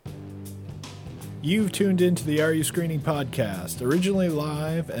You've tuned into the Are You Screening podcast. Originally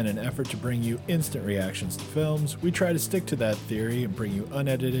live and an effort to bring you instant reactions to films, we try to stick to that theory and bring you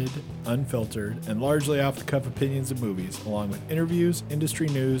unedited, unfiltered, and largely off-the-cuff opinions of movies, along with interviews, industry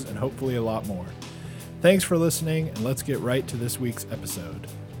news, and hopefully a lot more. Thanks for listening, and let's get right to this week's episode.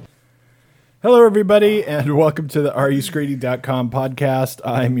 Hello, everybody, and welcome to the AreYouScreening.com podcast.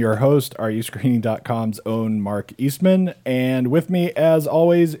 I'm your host, AreYouScreening.com's own Mark Eastman, and with me, as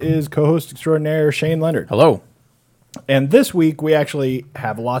always, is co-host extraordinaire Shane Leonard. Hello. And this week, we actually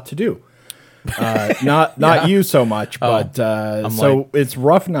have a lot to do. Not you so much, but it's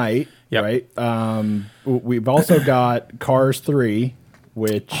Rough Night, Yep. right? We've also got Cars 3,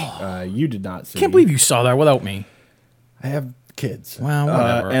 which you did not see. Can't believe you saw that without me. I have kids. Well,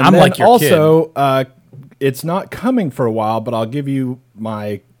 whatever. And I'm then like your also, it's not coming for a while, but I'll give you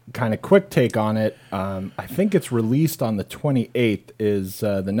my kind of quick take on it. I think it's released on the 28th, is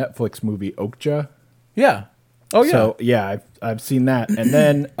the Netflix movie Okja. Yeah. Oh, yeah. So, yeah, I've seen that. And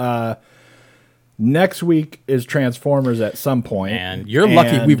then next week is Transformers at some point. And you're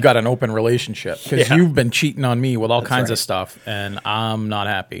lucky we've got an open relationship because Yeah. you've been cheating on me with all kinds right. of stuff, and I'm not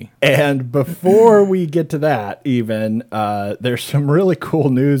happy. And before we get to that, even, there's some really cool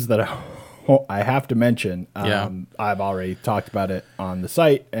news that I have to mention. I've already talked about it on the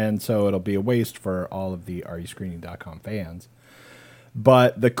site, and so it'll be a waste for all of the AreYouScreening.com fans.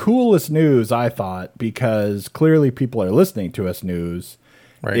 But the coolest news, I thought, because clearly people are listening to us news,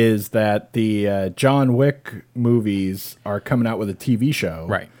 Right. is that the John Wick movies are coming out with a TV show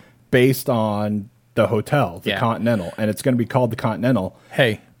Right. based on the hotel, the Yeah. Continental, and it's going to be called the Continental.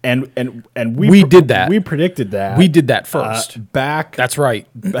 Hey, And we did that. We predicted that. we did that first. Back. That's right.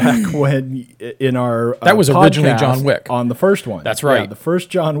 Back when in our That was originally podcast John Wick. on the first one. That's right. Yeah, the first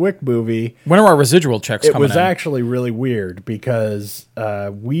John Wick movie. When are our residual checks It coming was in? actually really weird because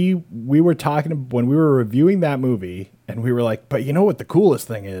we were talking when we were reviewing that movie, and we were like, but you know what the coolest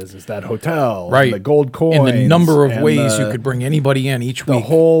thing is that hotel, Right. and the gold coins, and the number of and ways you the- could bring anybody in each the week.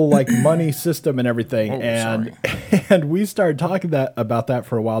 whole like money system and everything. Oh, and and we started talking about that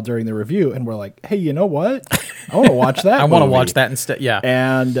for a while during the review, and we're like, hey, you know what? I want to watch that. I want to movie. watch that instead. Yeah.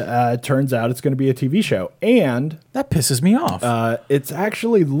 And it turns out it's going to be a TV show, and That pisses me off. it's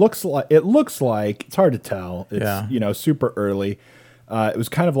actually looks like it's hard to tell. It's Yeah. Super early. It was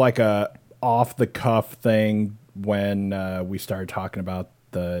kind of like a off the cuff thing when we started talking about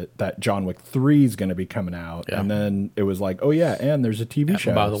that John Wick 3 is going to be coming out, Yeah. and then it was like, oh yeah, and there's a TV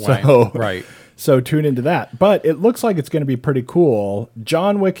show. by the way. So, Right. So tune into that. But it looks like it's going to be pretty cool.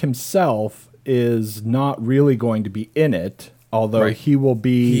 John Wick himself is not really going to be in it, although Right. he will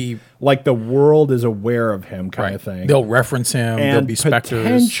be like the world is aware of him kind of thing. They'll reference him. There'll And be specters.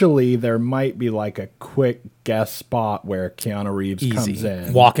 potentially there might be like a quick guest spot where Keanu Reeves comes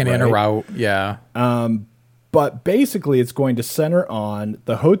in. Walking in or right? out. Yeah. But basically it's going to center on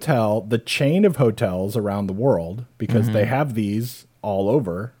the hotel, the chain of hotels around the world, because they have these all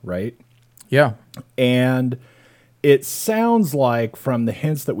over, right? Yeah. And it sounds like from the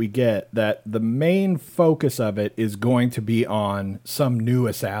hints that we get that the main focus of it is going to be on some new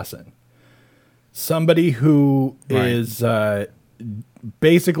assassin. Somebody who Right. is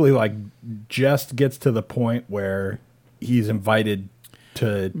basically like just gets to the point where he's invited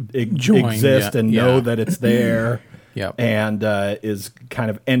to Join, exist yeah, and know yeah. that it's there. Yep. And is kind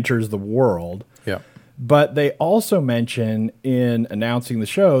of enters the world. Yeah. But they also mention in announcing the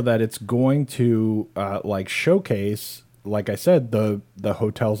show that it's going to like showcase, like I said, the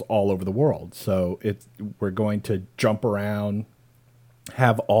hotels all over the world. So we're going to jump around,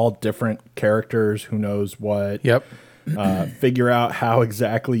 have all different characters, who knows what. Yep. Figure out how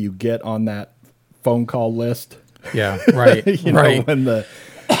exactly you get on that phone call list. Yeah. Right. You right. know, when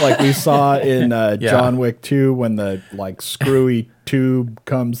like we saw in John Wick 2, when the like screwy tube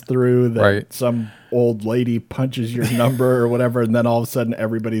comes through that Right. some old lady punches your number or whatever, and then all of a sudden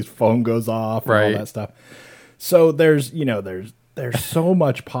everybody's phone goes off and all Right. that stuff. So there's so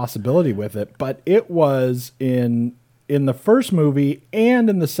much possibility with it, but it was in the first movie and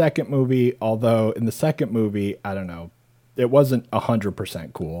in the second movie, although in the second movie, I don't know, it wasn't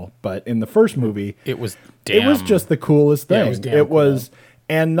 100% cool, but in the first movie, It was it was just the coolest Yeah, thing. it was damn cool.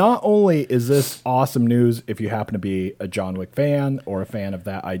 And not only is this awesome news if you happen to be a John Wick fan or a fan of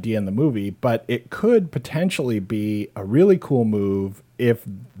that idea in the movie, but it could potentially be a really cool move if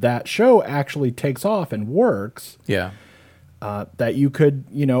that show actually takes off and works, Yeah. that you could,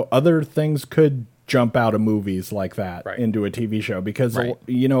 other things could jump out of movies like that Right. into a TV show, because Right.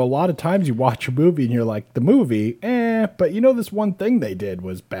 a lot of times you watch a movie and you're like, the movie, but this one thing they did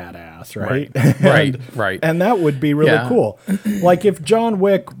was badass, right? Right. Right. And that would be really Yeah. cool. Like if John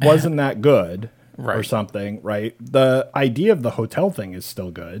Wick wasn't that good, or Right. something, right? The idea of the hotel thing is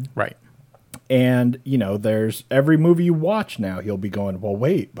still good. Right. And, you know, there's every movie you watch now, he'll be going, well,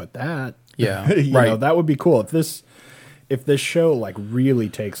 wait, but that, Yeah. you Right. know, that would be cool if this show like really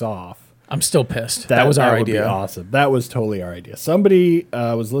takes off. I'm still pissed. That was our would be idea. awesome. That was totally our idea. Somebody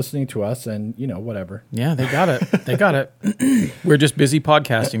was listening to us, and you know, whatever. Yeah, they got it. They got it. We're just busy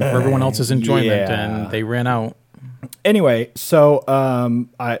podcasting for everyone else's enjoyment, Yeah. and they ran out. Anyway, so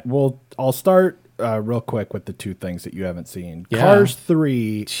I'll start real quick with the two things that you haven't seen. Yeah. Cars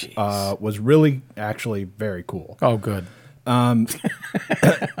 3 was really actually very cool. Oh, good. I'm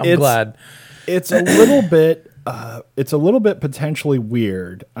glad. It's a little bit. It's a little bit potentially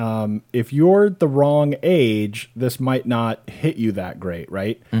weird. If you're the wrong age, this might not hit you that great,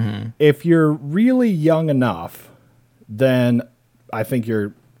 right? Mm-hmm. If you're really young enough, then I think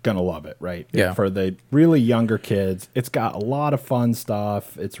you're gonna love it, right? Yeah. For the really younger kids, it's got a lot of fun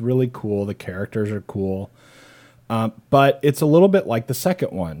stuff. It's really cool. The characters are cool, but it's a little bit like the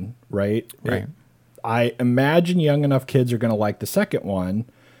second one, right? Right. I imagine young enough kids are gonna like the second one,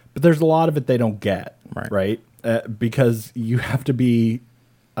 but there's a lot of it they don't get, right? Because you have to be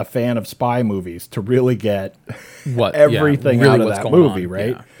a fan of spy movies to really get everything out of that movie,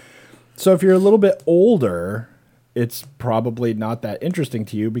 right? Yeah. So if you're a little bit older, it's probably not that interesting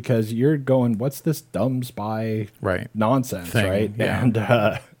to you because you're going, what's this dumb spy nonsense, thing, right?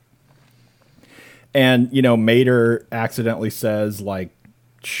 Yeah. And you know, Mater accidentally says like,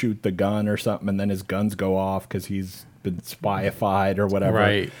 shoot the gun or something, and then his guns go off because he's been spyified or whatever.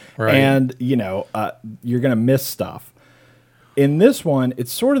 Right. And, you know, you're going to miss stuff. In this one,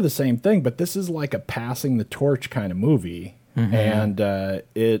 it's sort of the same thing, but this is like a passing the torch kind of movie. Mm-hmm. And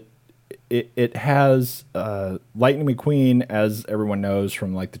it has Lightning McQueen, as everyone knows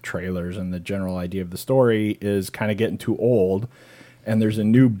from like the trailers and the general idea of the story, is kind of getting too old. And there's a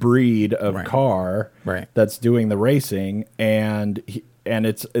new breed of car that's doing the racing. And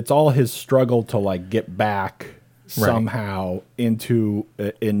it's all his struggle to like get back somehow into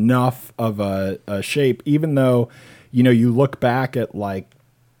enough of a shape, even though, you know, you look back at like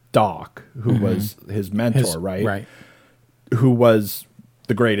Doc, who was his mentor, right? Who was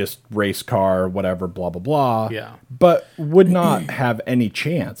the greatest race car, whatever, blah, blah, blah. Yeah. But would not have any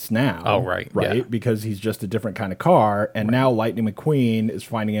chance now. Oh, right. Right? Yeah. Because he's just a different kind of car. And now Lightning McQueen is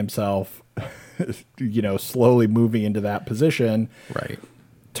finding himself, you know, slowly moving into that position. Right.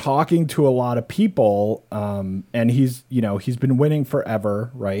 Talking to a lot of people, and he's been winning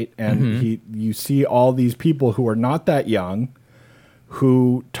forever, right? And you see all these people who are not that young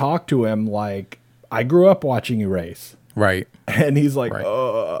who talk to him like, I grew up watching you race. Right. And he's like,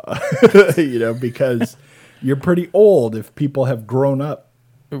 you know, because you're pretty old if people have grown up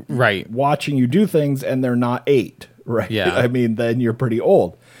watching you do things and they're not 8, right? Yeah. I mean, then you're pretty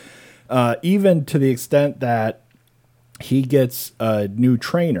old. Even to the extent that he gets a new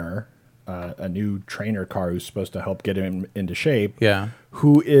trainer car who's supposed to help get him into shape. Yeah.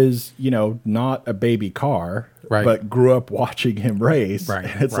 Who is, you know, not a baby car, but grew up watching him race. Right.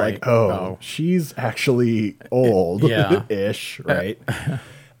 And it's like, she's actually old-ish, right?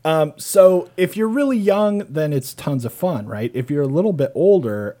 So if you're really young, then it's tons of fun, right? If you're a little bit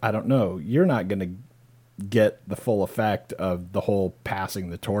older, I don't know, you're not going to get the full effect of the whole passing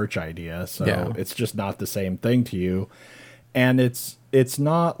the torch idea. So it's just not the same thing to you. And it's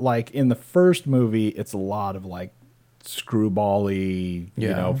not like in the first movie, it's a lot of like screwball-y, you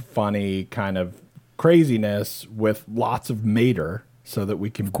know, funny kind of craziness with lots of Mater so that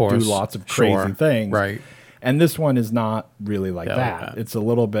we can do lots of crazy things. Right. And this one is not really like that. It's a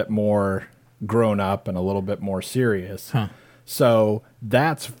little bit more grown up and a little bit more serious. Huh. So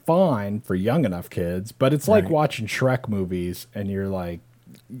that's fine for young enough kids, but it's like watching Shrek movies and you're like,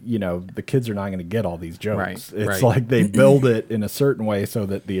 you know, the kids are not going to get all these jokes. It's like they build it in a certain way so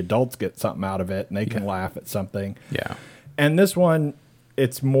that the adults get something out of it and they can laugh at something. Yeah. And this one,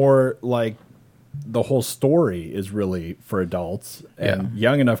 it's more like the whole story is really for adults and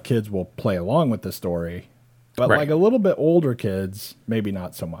young enough kids will play along with the story. But like a little bit older kids, maybe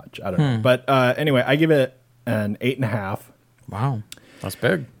not so much. I don't know. But anyway, I give it an 8.5. Wow. That's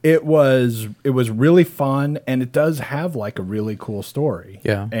big. It was really fun, and it does have like a really cool story.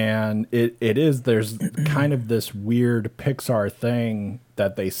 Yeah. And there's kind of this weird Pixar thing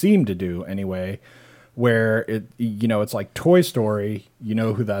that they seem to do anyway, where it's like Toy Story, you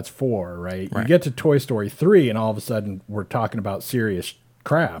know who that's for, right? You get to Toy Story 3 and all of a sudden we're talking about serious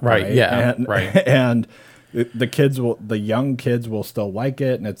crap. Right. Yeah. And, and the young kids will still like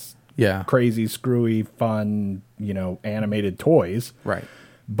it, and it's crazy, screwy, fun, animated toys. Right.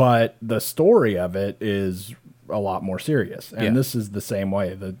 But the story of it is a lot more serious. And Yeah. this is the same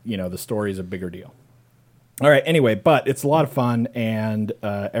way. The story is a bigger deal. All right. Anyway, but it's a lot of fun, and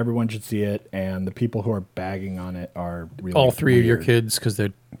everyone should see it. And the people who are bagging on it are really All three of your weird. kids, because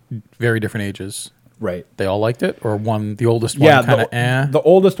they're very different ages. Right. They all liked it, or the oldest Yeah. one, kind of The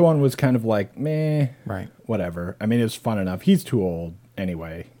oldest one was kind of like meh. Right. Whatever. I mean, it was fun enough. He's too old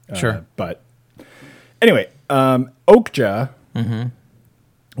anyway. Sure. But anyway, Okja,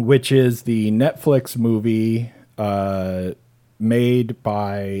 which is the Netflix movie made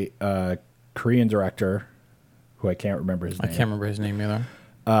by a Korean director who I can't remember his I name. can't remember his name either.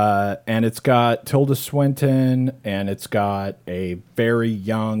 And it's got Tilda Swinton, and it's got a very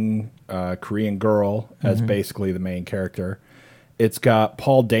young Korean girl as basically the main character. It's got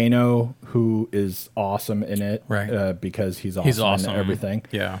Paul Dano, who is awesome in it, Right. because he's awesome in everything.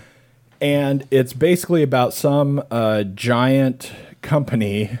 Yeah. And it's basically about some giant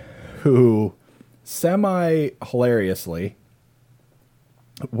company who, semi-hilariously,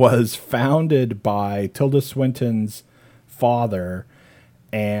 was founded by Tilda Swinton's father,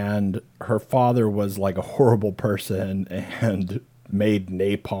 and her father was like a horrible person and made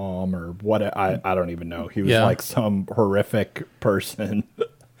napalm or what. I don't even know. He was Yeah. like some horrific person.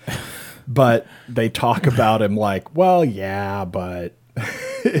 But they talk about him like, well, yeah, but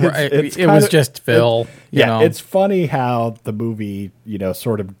It was just Phil. You know? it's funny how the movie,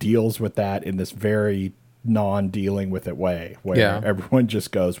 sort of deals with that in this very non-dealing with it way, where Yeah. everyone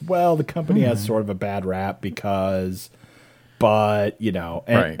just goes, well, the company has sort of a bad rap because, but,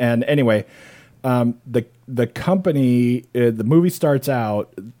 Right. and anyway, the company, the movie starts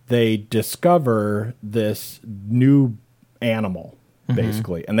out, they discover this new animal,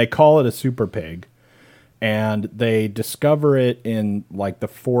 basically, and they call it a super pig. And they discover it in like the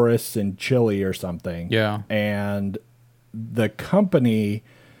forests in Chile or something. Yeah. And the company,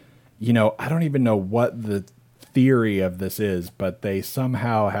 I don't even know what the theory of this is, but they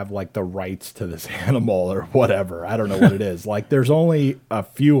somehow have like the rights to this animal or whatever. I don't know what it is. Like there's only a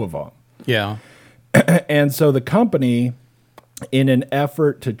few of them. Yeah. And so the company, in an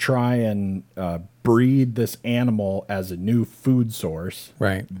effort to try and breed this animal as a new food source,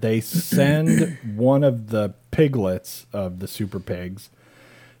 Right. they send one of the piglets of the super pigs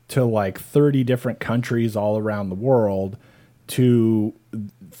to like 30 different countries all around the world to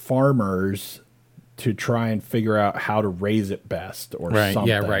farmers to try and figure out how to raise it best or Right. something.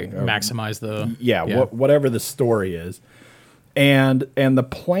 Yeah. Right. Or- Maximize the. whatever the story is. And the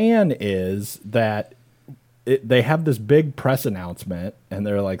plan is that they have this big press announcement, and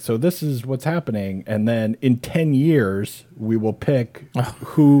they're like, so this is what's happening. And then in 10 years, we will pick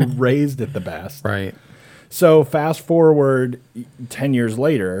who raised it the best. Right. So fast forward 10 years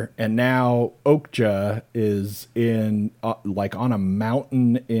later, and now Okja is in like on a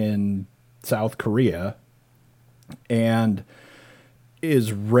mountain in South Korea and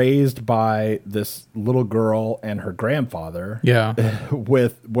is raised by this little girl and her grandfather. Yeah.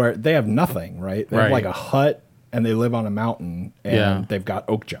 Where they have nothing, right? They have Right. like a hut and they live on a mountain, and Yeah. they've got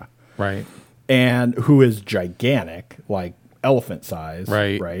Okja, Right. and who is gigantic, like elephant size.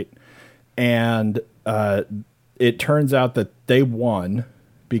 Right. Right. And it turns out that they won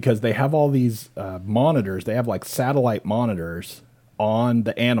because they have all these monitors. They have like satellite monitors on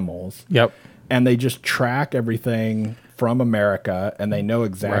the animals. Yep. And they just track everything from America, and they know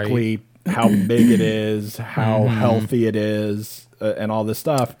exactly how big it is, how healthy it is, and all this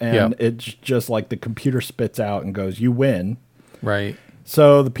stuff. And it's just like the computer spits out and goes, you win. Right.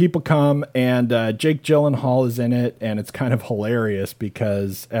 So the people come, and Jake Gyllenhaal is in it, and it's kind of hilarious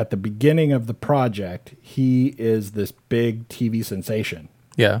because at the beginning of the project, he is this big TV sensation.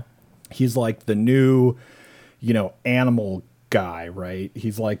 Yeah. He's like the new, animal guy, right?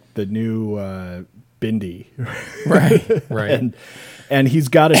 He's like the new Bindi. Right. Right. And he's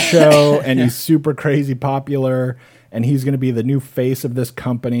got a show, and he's super crazy popular, and he's going to be the new face of this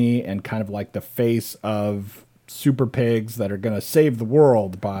company and kind of like the face of super pigs that are going to save the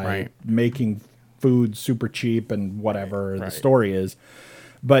world by making food super cheap and whatever the story is.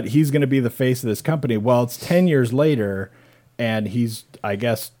 But he's going to be the face of this company. Well, it's 10 years later, and he's, I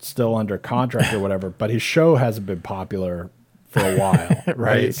guess, still under contract or whatever, but his show hasn't been popular for a while, right?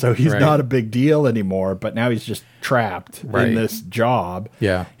 Right. So he's Right. not a big deal anymore, but now he's just trapped Right. in this job.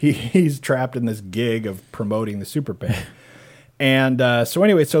 Yeah. He's trapped in this gig of promoting the super pig. And so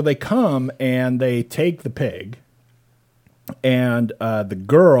anyway, so they come and they take the pig, and the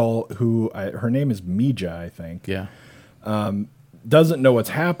girl who, her name is Mija, I think, Yeah. doesn't know what's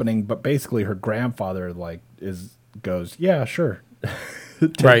happening, but basically her grandfather goes, yeah, sure.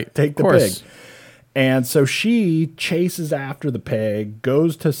 Right. Take the Of course. pig. And so she chases after the pig,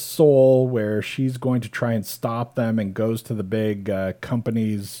 goes to Seoul where she's going to try and stop them, and goes to the big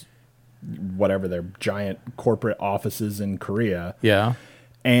companies, whatever their giant corporate offices in Korea. Yeah.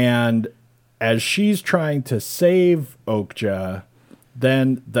 And as she's trying to save Okja,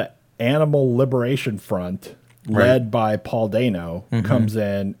 then the Animal Liberation Front, led by Paul Dano, comes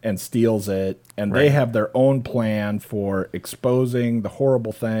in and steals it. And they have their own plan for exposing the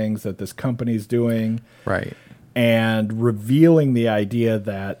horrible things that this company's doing. Right. And revealing the idea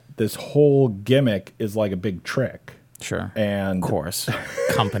that this whole gimmick is like a big trick. Sure. And of course,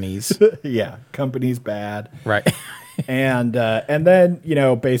 companies. Yeah, company's bad. Right. And then, you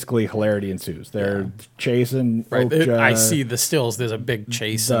know, basically hilarity ensues. They're chasing Okja. I see the stills. There's a big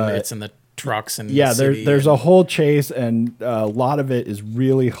chase, and it's in the trucks and yeah, the city there's a whole chase, and a lot of it is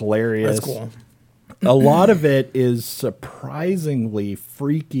really hilarious. That's cool. A lot of it is surprisingly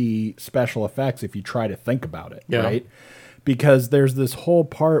freaky special effects if you try to think about it, right? Because there's this whole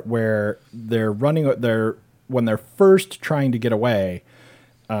part where they're running, when they're first trying to get away,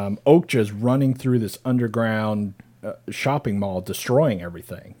 Okja's running through this underground shopping mall, destroying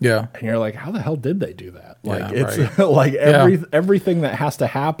everything. Yeah. And you're like, how the hell did they do that? Like, Yeah, it's right. like everything that has to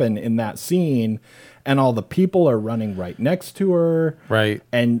happen in that scene, and all the people are running right next to her. Right.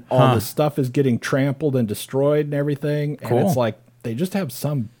 And all the stuff is getting trampled and destroyed and everything. And it's like, they just have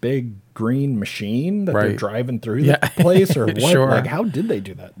some big green machine that they're driving through the place, or what? Sure. Like, how did they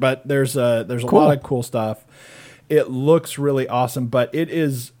do that? But there's a lot of cool stuff. It looks really awesome, but it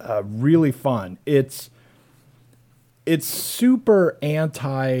is really fun. It's super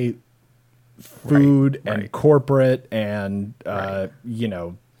anti food and corporate, and you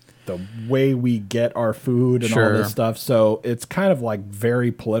know, the way we get our food and all this stuff. So it's kind of like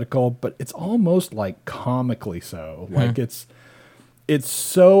very political, but it's almost like comically so. Like it's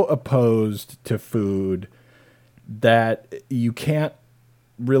so opposed to food that you can't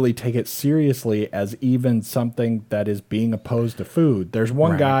really take it seriously as even something that is being opposed to food. There's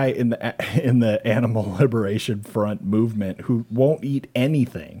one guy in the Animal Liberation Front movement who won't eat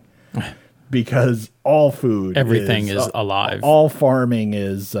anything because all food, everything is alive. All farming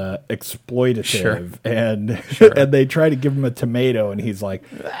is exploitative, and and they try to give him a tomato, and he's like,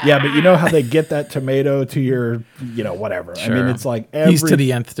 "Yeah, but you know how they get that tomato to your, you know, whatever." I mean, it's like he's to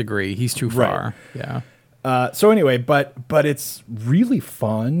the nth degree. He's too far. Yeah. So anyway, but it's really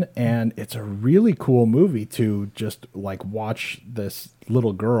fun, and it's a really cool movie to just like watch this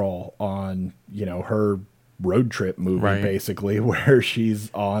little girl on, you know, her road trip movie, basically, where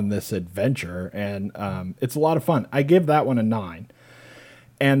she's on this adventure, and it's a lot of fun. I give that one a 9.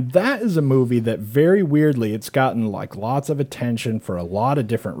 And that is a movie that very weirdly, it's gotten like lots of attention for a lot of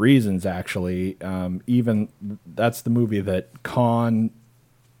different reasons, actually. Even that's the movie that Cannes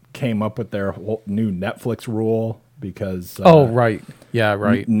came up with their whole new Netflix rule, because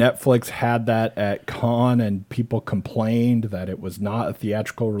Netflix had that at Cannes, and people complained that it was not a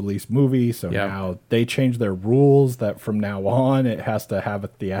theatrical release movie, so now they changed their rules that from now on it has to have a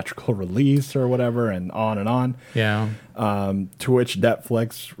theatrical release or whatever, and on and on. To which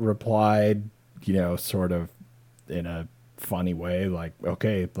Netflix replied, you know, sort of in a funny way, like,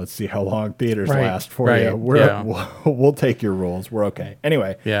 okay, let's see how long theaters last for you. We'll take your rules. We're okay.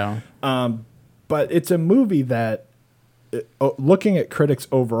 Anyway. But it's a movie that, looking at critics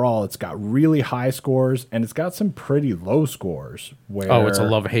overall, it's got really high scores, and it's got some pretty low scores. Where, it's a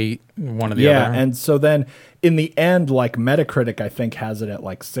love-hate, one or the other. And so then in the end, like Metacritic, I think, has it at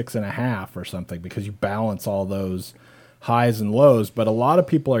like 6.5 or something, because you balance all those highs and lows, but a lot of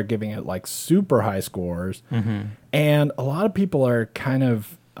people are giving it like super high scores, and a lot of people are kind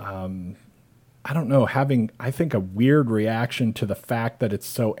of I don't know, having, I think, a weird reaction to the fact that it's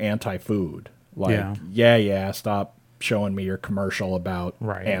so anti-food. Like, stop showing me your commercial about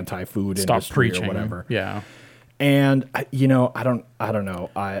anti-food industry preaching. Or whatever. And you know, I don't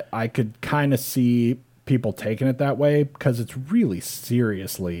know. I could kind of see people taking it that way, because it's really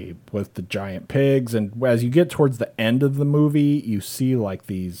seriously with the giant pigs, and as you get towards the end of the movie, you see like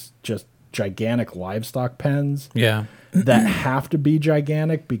these just gigantic livestock pens that have to be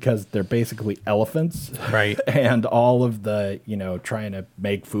gigantic because they're basically elephants, and all of the, you know, trying to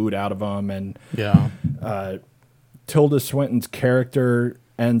make food out of them, and Tilda Swinton's character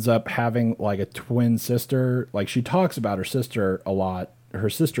ends up having like a twin sister. Like, she talks about her sister a lot. Her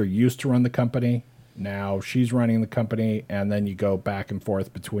sister used to run the company. Now she's running the company, and then you go back and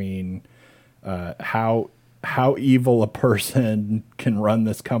forth between how evil a person can run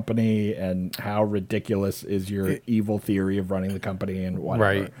this company, and how ridiculous is your evil theory of running the company, and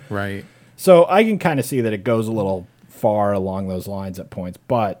whatever. Right. So I can kind of see that it goes a little far along those lines at points,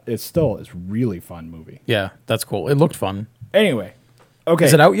 but it still is really fun movie. Yeah, that's cool. It looked fun. Anyway, okay.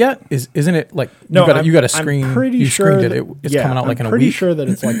 Is it out yet? Isn't it like you got a screen? I'm pretty you sure screened it. It's coming out like in a week. I'm pretty sure that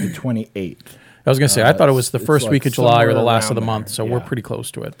it's like the 28th. I was gonna say I thought it was the first like week of July or the last of the somewhere month, so around we're there. pretty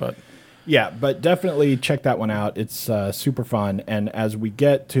close to it. But Yeah, but definitely check that one out. It's super fun, and as we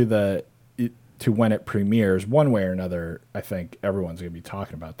get to when it premieres, one way or another, I think everyone's going to be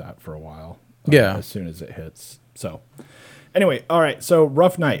talking about that for a while. Yeah. As soon as it hits. So, anyway, all right. So,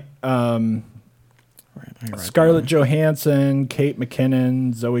 Rough Night. Scarlett Johansson, Kate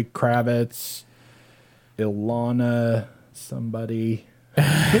McKinnon, Zoe Kravitz, Ilana, somebody.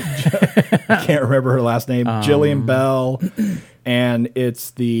 I can't remember her last name. Jillian Bell. And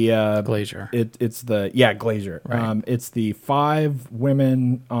it's the Glazer. It's Glazer. Right. It's the 5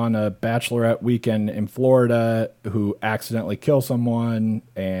 women on a bachelorette weekend in Florida who accidentally kill someone,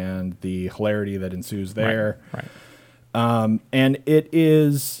 and the hilarity that ensues there. Right. And it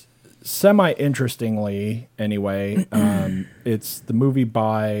is semi-interestingly, anyway. It's the movie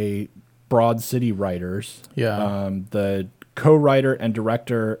by Broad City Writers. Yeah. The co-writer and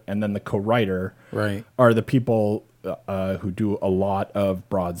director, and then the co-writer Right. are the people who do a lot of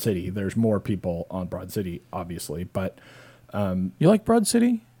Broad City. There's more people on Broad City, obviously, but You like Broad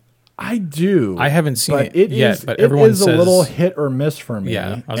City? I do. I haven't seen but it yet, but everyone it is says a little hit or miss for me.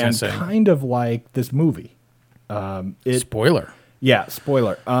 Yeah, I was gonna and say. kind of like this movie. Spoiler. Yeah,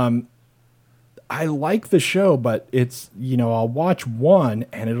 spoiler. I like the show, but it's, I'll watch one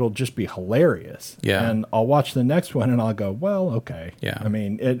and it'll just be hilarious. Yeah. And I'll watch the next one and I'll go, well, okay. Yeah. I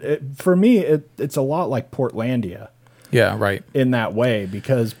mean, for me, it's a lot like Portlandia Yeah. Right. in that way,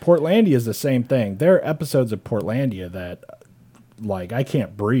 because Portlandia is the same thing. There are episodes of Portlandia that, like, I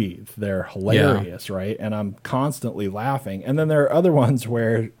can't breathe. They're hilarious, right? And I'm constantly laughing. And then there are other ones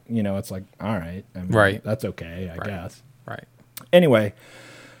where, it's like, all right. I mean, Right. That's okay, I guess. Right. Anyway,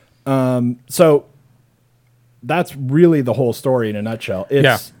 so that's really the whole story in a nutshell.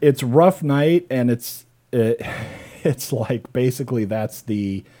 It's Rough Night, and it's like basically that's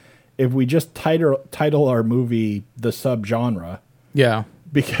if we just title our movie the subgenre, Yeah.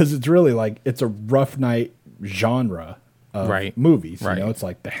 because it's really like it's a Rough Night genre of Right. movies. Right. It's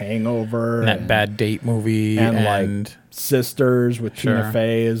like The Hangover And that bad date movie and like Sisters with Tina Sure.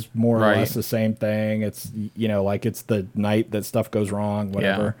 Fey is more or Right. less the same thing. It's like it's the night that stuff goes wrong,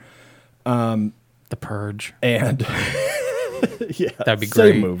 whatever. The Purge. And yeah, That'd be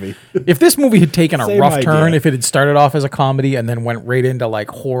same great. movie. If this movie had taken a Same rough idea. turn, if it had started off as a comedy and then went right into like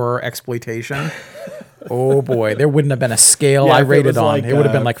horror exploitation, oh boy, there wouldn't have been a scale Yeah, I if it rated was on. like, it would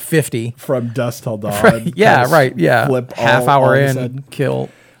have been like 50. From dusk till dawn. Right. Yeah, kinda right. Yeah. Flip Half all hour of a in, sudden. kill.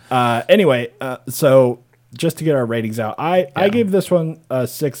 Anyway, so just to get our ratings out, I gave this one a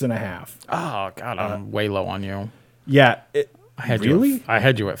 6.5. Oh God, I'm way low on you. Yeah. I had really? you. I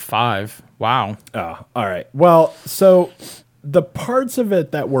had you at 5. Wow. Oh, all right. Well, so the parts of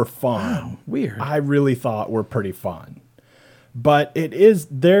it that were fun, Weird. I really thought were pretty fun. But it is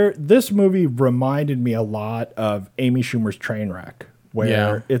there. This movie reminded me a lot of Amy Schumer's Trainwreck, where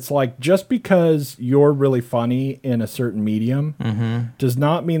Yeah. it's like just because you're really funny in a certain medium Mm-hmm. does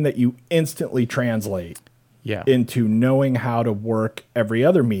not mean that you instantly translate Yeah. into knowing how to work every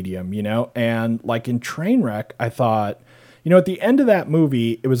other medium, And like in Trainwreck, I thought, at the end of that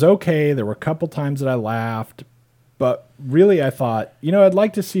movie, it was okay. There were a couple times that I laughed, but really I thought, I'd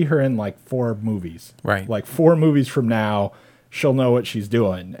like to see her in like 4 movies. Right. Like 4 movies from now, she'll know what she's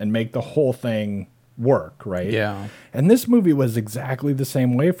doing and make the whole thing work, right? Yeah. And this movie was exactly the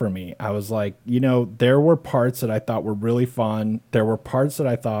same way for me. I was like, there were parts that I thought were really fun. There were parts that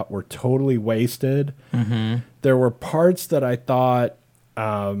I thought were totally wasted. Mm-hmm. There were parts that I thought,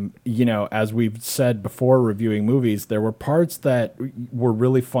 as we've said before reviewing movies, there were parts that were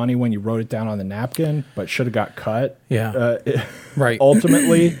really funny when you wrote it down on the napkin, but should have got cut. Yeah. Right.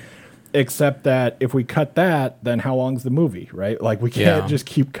 Ultimately. Except that if we cut that, then how long's the movie, right? Like we can't Yeah. just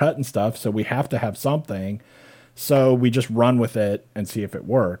keep cutting stuff, so we have to have something. So we just run with it and see if it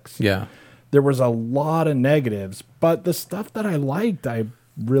works. Yeah. There was a lot of negatives, but the stuff that I liked, I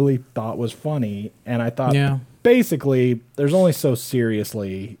really thought was funny. And I thought, Yeah. basically, there's only so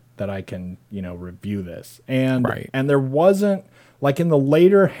seriously that I can, review this. And Right. and there wasn't, like in the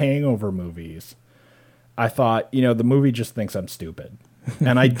later Hangover movies, I thought, the movie just thinks I'm stupid.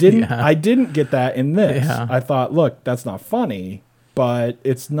 And I didn't Yeah. I didn't get that in this. Yeah. I thought, look, that's not funny, but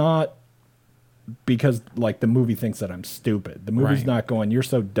it's not because like the movie thinks that I'm stupid. The movie's Right. not going, you're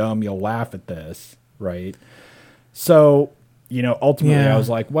so dumb you'll laugh at this, right? So, ultimately Yeah. I was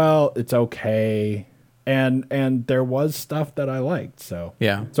like, well, it's okay. And there was stuff that I liked. So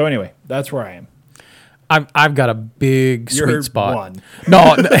Yeah. So anyway, that's where I am. I've got a big You're sweet spot. one.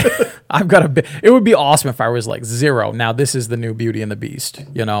 No, I've got a big. It would be awesome if I was like 0. Now this is the new Beauty and the Beast.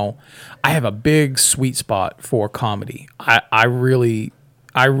 You know, I have a big sweet spot for comedy. I really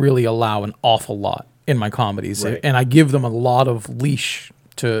allow an awful lot in my comedies, Right. and I give them a lot of leash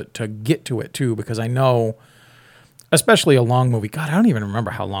to get to it too, because I know, especially a long movie. God, I don't even remember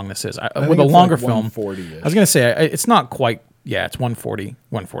how long this is. I With think a it's longer like film, 140-ish. I was gonna say it's not quite. Yeah, it's 140,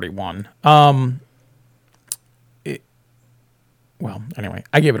 141. Well, anyway,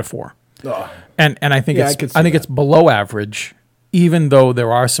 I gave it a 4, Ugh. and I think Yeah, I could see I think that. it's below average. Even though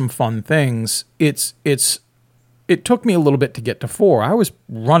there are some fun things, it took me a little bit to get to 4. I was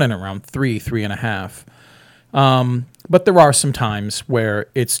running around 3.5. But there are some times where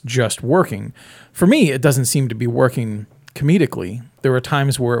it's just working. For me, it doesn't seem to be working comedically. There are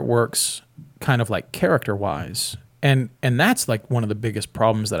times where it works kind of like character-wise. And that's like one of the biggest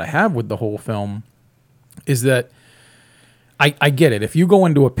problems that I have with the whole film is that I get it. If you go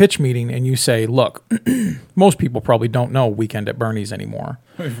into a pitch meeting and you say, look, most people probably don't know Weekend at Bernie's anymore.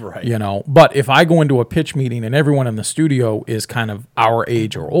 Right. You know, but if I go into a pitch meeting and everyone in the studio is kind of our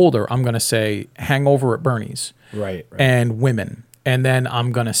age or older, I'm going to say Hangover at Bernie's. Right. And women. And then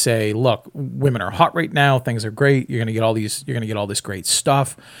I'm going to say, look, women are hot right now. Things are great. You're going to get all this great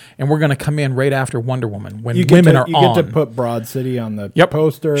stuff. And we're going to come in right after Wonder Woman when women are on. You get to put Broad City on the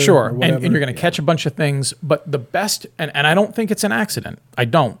poster. Sure. Or And you're going to catch a bunch of things. But the best, and I don't think it's an accident. I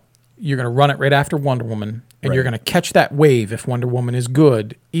don't. You're going to run it right after Wonder Woman. And you're Right. going to catch that wave if Wonder Woman is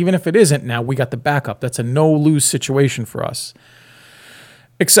good. Even if it isn't, now we got the backup. That's a no-lose situation for us.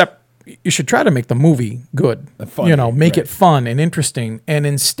 Except you should try to make the movie good. Funny, you know, make right. it fun and interesting. And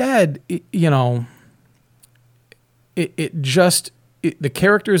instead, the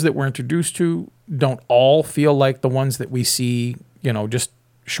characters that we're introduced to don't all feel like the ones that we see, just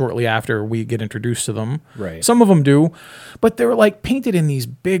shortly after we get introduced to them. Right. Some of them do, but they're like painted in these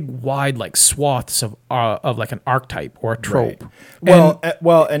big, wide, like swaths of like an archetype or a trope. Right.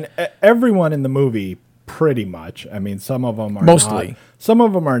 And everyone in the movie, pretty much. I mean, some of them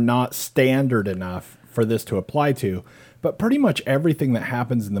are not standard enough for this to apply to, but pretty much everything that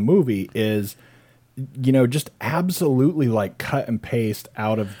happens in the movie is, just absolutely like cut and paste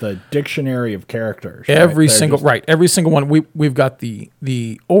out of the dictionary of characters. Every single one. We've got the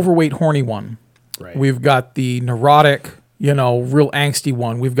overweight, horny one. Right. We've got the neurotic, real angsty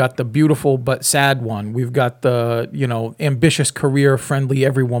one. We've got the beautiful but sad one. We've got the, ambitious, career friendly,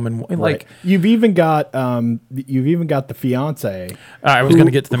 every woman. Like right. You've even got the fiance. I was going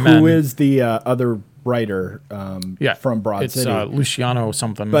to get to the men. Who is the other writer from Broad City? It's Luciano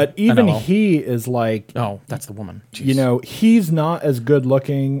something. But even NLO. he is like, oh, that's the woman. Jeez. He's not as good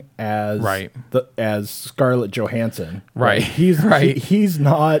looking as Right. as Scarlett Johansson. Right. He's Right. he's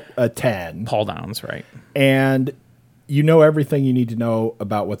not a 10. Paul Downs, right? And you know everything you need to know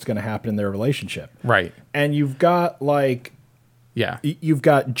about what's going to happen in their relationship. Right. And you've got Yeah. you've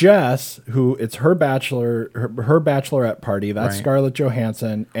got Jess, who it's her bachelorette party. That's Right. Scarlett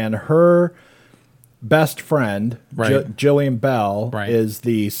Johansson, and her best friend, Right. Jillian Bell, Right. is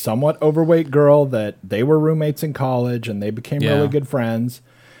the somewhat overweight girl that they were roommates in college and they became Yeah. really good friends.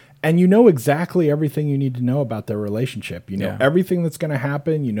 And you know exactly everything you need to know about their relationship. You know Yeah. everything that's going to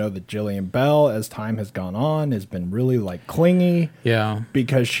happen. You know that Jillian Bell, as time has gone on, has been really like clingy Yeah.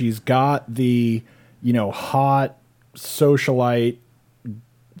 because she's got the, hot socialite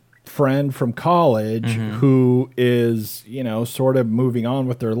friend from college Mm-hmm. who is, sort of moving on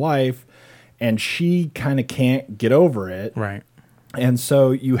with their life, and she kind of can't get over it. Right. And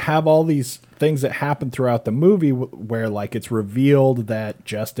so you have all these things that happen throughout the movie where like it's revealed that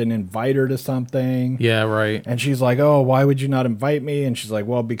Justin invited her to something. Yeah. Right. And she's like, "Oh, why would you not invite me?" And she's like,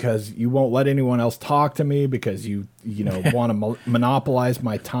 "Well, because you won't let anyone else talk to me because you want to monopolize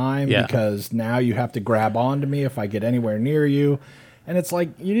my time Yeah. because now you have to grab onto me if I get anywhere near you." And it's like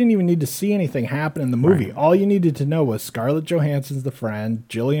you didn't even need to see anything happen in the movie. Right. All you needed to know was Scarlett Johansson's the friend,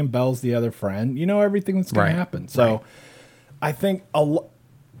 Jillian Bell's the other friend. You know everything that's going Right. to happen. So I think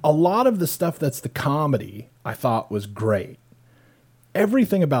a lot of the stuff that's the comedy I thought was great.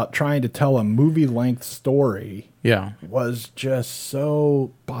 Everything about trying to tell a movie-length story Yeah. was just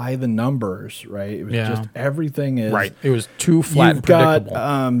so by the numbers, right? It was Yeah. just everything is Right. It was too flat and You've got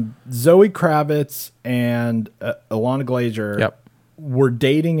predictable. Zoe Kravitz and Ilana Glazer Yep. were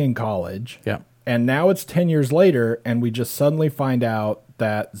dating in college. Yep. And now it's 10 years later, and we just suddenly find out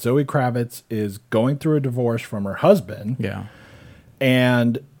that Zoe Kravitz is going through a divorce from her husband. Yeah.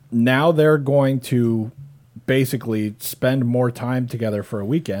 And now they're going to basically spend more time together for a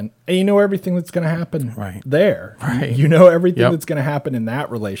weekend. And you know everything that's going to happen Right. there. Right. You know everything Yep. that's going to happen in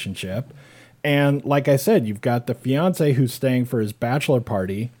that relationship. And like I said, you've got the fiance who's staying for his bachelor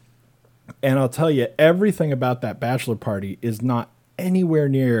party. And I'll tell you, everything about that bachelor party is not anywhere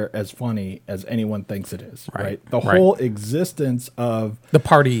near as funny as anyone thinks it is. Right. The whole existence of the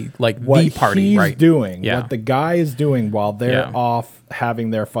party, like what the party, he's right? doing, Yeah. what the guy is doing while they're off having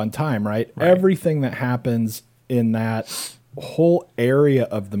their fun time, right? Everything that happens in that whole area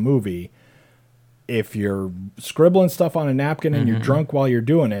of the movie, if you're scribbling stuff on a napkin and you're drunk while you're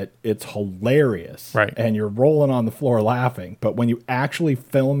doing it, it's hilarious. Right. And you're rolling on the floor laughing. But when you actually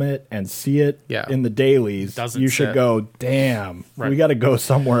film it and see it in the dailies, you should go, damn, we got to go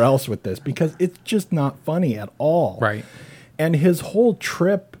somewhere else with this, because it's just not funny at all. Right. And his whole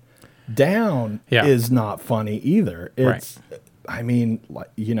trip down is not funny either. It's, I mean,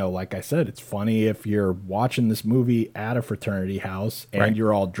 like I said, it's funny if you're watching this movie at a fraternity house and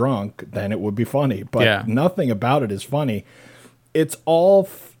you're all drunk, then it would be funny. But nothing about it is funny. It's all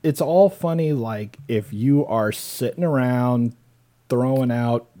funny, like if you are sitting around throwing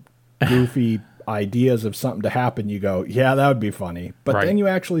out goofy ideas of something to happen, you go, yeah, that would be funny. But then you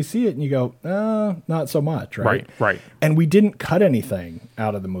actually see it and you go, not so much, right? Right. And we didn't cut anything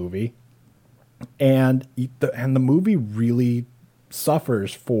out of the movie. And the movie really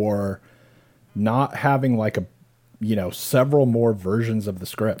suffers for not having like several more versions of the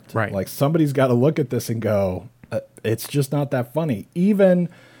script. Right. Like somebody's got to look at this and go, it's just not that funny. Even,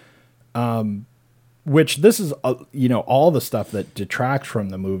 which this is, all the stuff that detracts from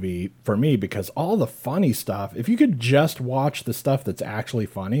the movie for me, because all the funny stuff, if you could just watch the stuff that's actually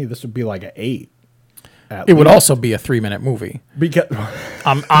funny, this would be like an 8. It would also be a 3-minute movie. Because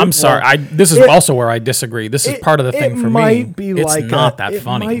I'm sorry. This is also where I disagree. This is part of the thing for me. It's not that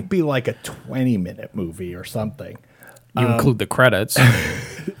funny. It might be like a 20-minute movie or something. You include the credits.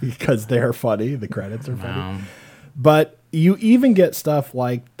 Because they're funny. The credits are funny. But you even get stuff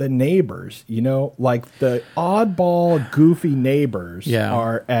like the neighbors, like the oddball, goofy neighbors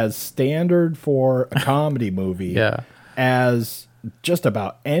are as standard for a comedy movie as just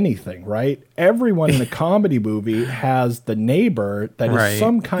about anything, right? Everyone in a comedy movie has the neighbor that is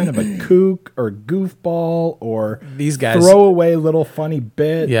some kind of a kook or goofball or these guys throwaway little funny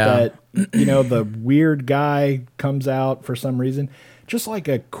bit that, the weird guy comes out for some reason. Just like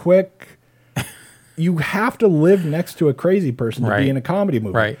a quick, you have to live next to a crazy person to be in a comedy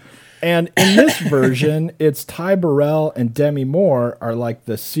movie. Right. And in this version, it's Ty Burrell and Demi Moore are like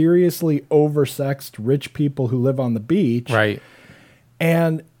the seriously oversexed rich people who live on the beach. Right.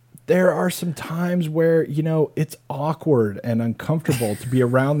 And there are some times where, it's awkward and uncomfortable to be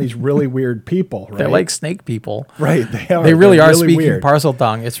around these really weird people, right? They're like snake people. Right, they are. They really They're are really speaking weird. parcel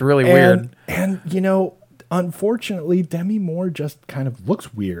tongue. It's really weird. And, unfortunately, Demi Moore just kind of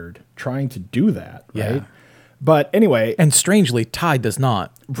looks weird trying to do that, right? Yeah. But anyway. And strangely, Ty does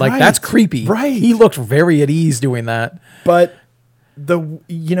not. Like, that's creepy. Right. He looked very at ease doing that. But,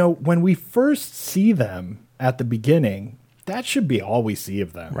 when we first see them at the beginning, that should be all we see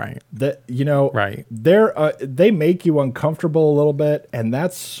of them. Right. That Right. they make you uncomfortable a little bit, and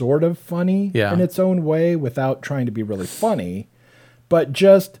that's sort of funny in its own way without trying to be really funny, but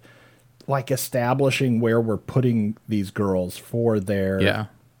just like establishing where we're putting these girls for their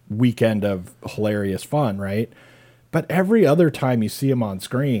weekend of hilarious fun, right? But every other time you see them on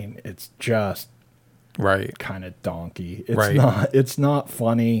screen, it's just kind of donkey. It's not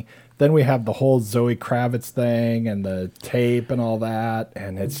funny. Then we have the whole Zoe Kravitz thing and the tape and all that.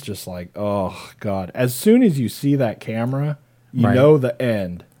 And it's just like, oh, God. As soon as you see that camera, you know the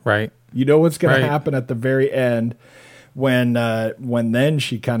end. Right. You know what's going to happen at the very end when then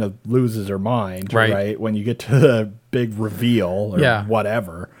she kind of loses her mind, right? When you get to the big reveal or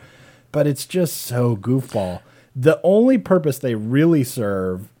whatever. But it's just so goofball. The only purpose they really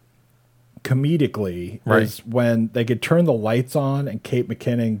serve comedically is when they could turn the lights on and Kate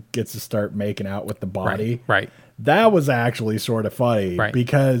McKinnon gets to start making out with the body. Right. That was actually sort of funny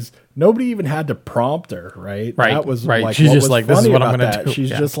because nobody even had to prompt her, right? That was like, she's what just was like, this is funny what I'm about going to that. do.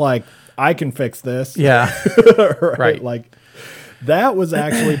 She's just like, I can fix this. Yeah. right. Like that was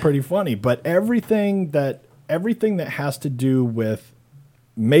actually pretty funny, but everything that has to do with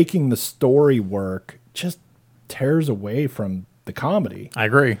making the story work just tears away from the comedy. I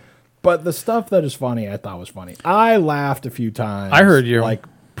agree. But the stuff that is funny, I thought was funny. I laughed a few times. I heard you. Like,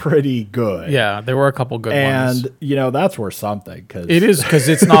 pretty good. Yeah, there were a couple good ones. And, that's worth something. Cause it is, because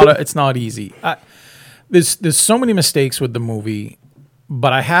it's not easy. There's so many mistakes with the movie,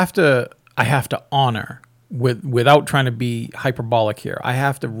 but I have to honor, without trying to be hyperbolic here, I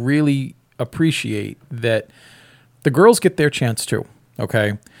have to really appreciate that the girls get their chance too,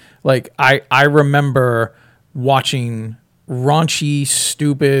 okay? Like, I remember watching raunchy,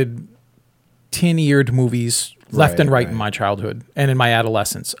 stupid tin-eared movies left and right in Right. my childhood and in my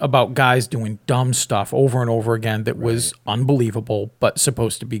adolescence about guys doing dumb stuff over and over again that was unbelievable but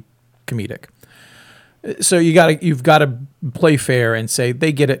supposed to be comedic. So you've got to play fair and say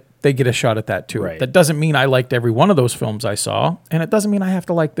they get it. They get a shot at that too. Right. That doesn't mean I liked every one of those films I saw, and it doesn't mean I have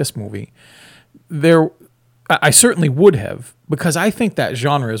to like this movie. I certainly would have, because I think that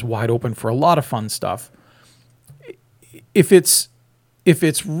genre is wide open for a lot of fun stuff. If it's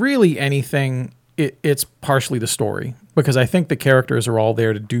really anything, it's partially the story, because I think the characters are all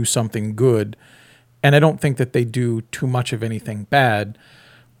there to do something good, and I don't think that they do too much of anything bad.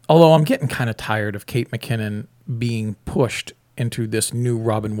 Although I'm getting kind of tired of Kate McKinnon being pushed into this new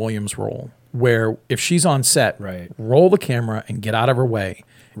Robin Williams role, where if she's on set, Right. roll the camera and get out of her way,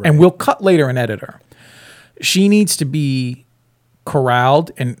 and we'll cut later and edit her. She needs to be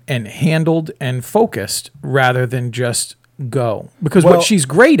corralled and handled and focused rather than just go. Because what she's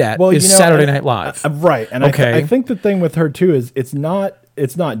great at is Saturday Night Live. Right. And Okay. I think the thing with her too is it's not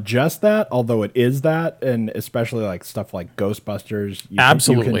just that, although it is that, and especially like stuff like Ghostbusters. You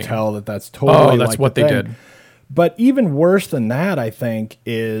Absolutely. can tell that's totally that's like what the they thing. did. But even worse than that, I think,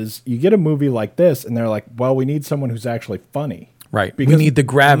 is you get a movie like this and they're like, well, we need someone who's actually funny. Right. We need the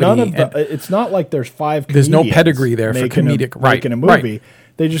gravity. None of and it's not like there's five there's no comedians pedigree there for comedic. making a Right. movie.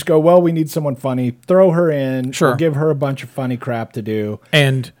 They just go, well, we need someone funny. Throw her in. Sure. We'll give her a bunch of funny crap to do.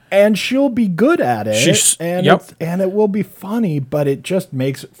 And She'll be good at it. Yep. And it will be funny, but it just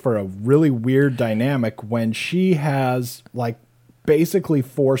makes for a really weird dynamic when she has like basically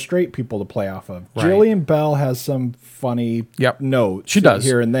four straight people to play off of. Right. Jillian Bell has some funny Yep. notes She does.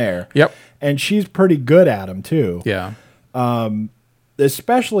 here and there. Yep. And she's pretty good at them too. yeah.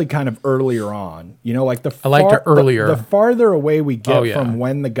 Especially kind of earlier on, you know, like I liked her earlier. The farther away we get Oh, yeah. from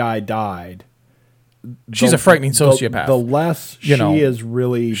when the guy died, She's a frightening sociopath. The less You know, is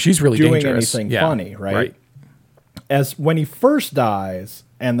really she's really doing dangerous. anything Yeah. funny, right? As when he first dies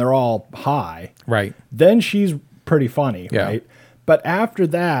and they're all high, Right. then she's pretty funny, Yeah. right? But after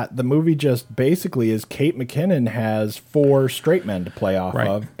that, the movie just basically is Kate McKinnon has four straight men to play off Right,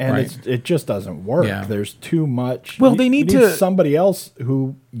 of, and right. it just doesn't work. Yeah. There's too much. Well, you- they you need to- somebody else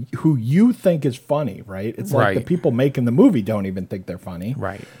who you think is funny, right? It's like the Right. people making the movie don't even think they're funny.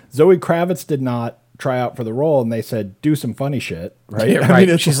 Right. Zoe Kravitz did not try out for the role, and they said do some funny shit, right? Yeah, I right.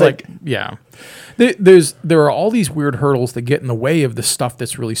 mean, it's She's like, yeah. There are all these weird hurdles that get in the way of the stuff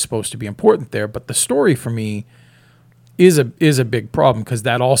that's really supposed to be important there. But the story for me is a big problem, because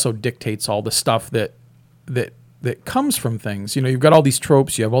that also dictates all the stuff that comes from things. You know, you've got all these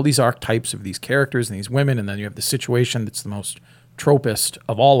tropes, you have all these archetypes of these characters and these women, and then you have the situation that's the most tropist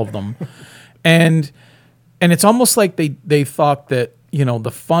of all of them. and it's almost like they thought that, you know, the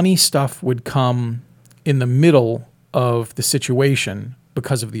funny stuff would come in the middle of the situation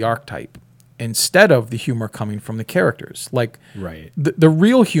because of the archetype, instead of the humor coming from the characters. Like, Right. the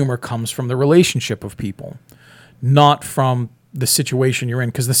real humor comes from the relationship of people, not from the situation you're in,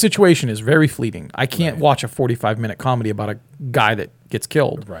 because the situation is very fleeting. I can't watch a 45-minute comedy about a guy that gets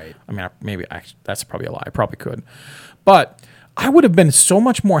killed. Right. I mean, that's probably a lie. I probably could. But I would have been so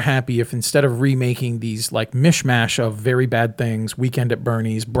much more happy if, instead of remaking these like mishmash of Very Bad Things, Weekend at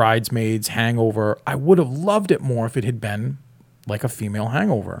Bernie's, Bridesmaids, Hangover, I would have loved it more if it had been like a female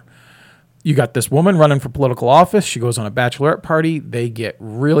Hangover. You got this woman running for political office. She goes on a bachelorette party. They get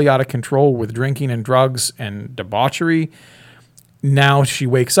really out of control with drinking and drugs and debauchery. Now she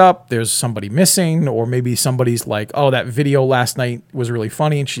wakes up, there's somebody missing, or maybe somebody's like, oh, that video last night was really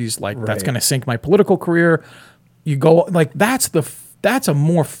funny. And she's like, that's Right. going to sink my political career. You go like, that's a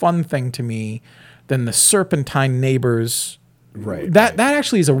more fun thing to me than the serpentine neighbors. Right. That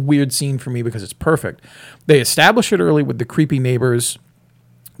actually is a weird scene for me because it's perfect. They establish it early with the creepy neighbors.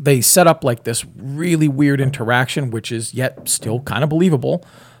 They set up like this really weird interaction, which is yet still kind of believable.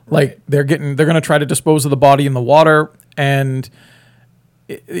 Like they're going to try to dispose of the body in the water, and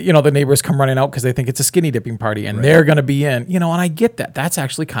you know, the neighbors come running out because they think it's a skinny dipping party, and they're going to be in, you know, and I get that. That's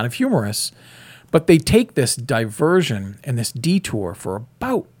actually kind of humorous. But they take this diversion and this detour for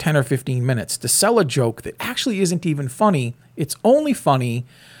about 10 or 15 minutes to sell a joke that actually isn't even funny. It's only funny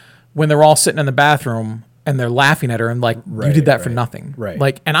when they're all sitting in the bathroom and they're laughing at her and like, you did that for nothing. Right.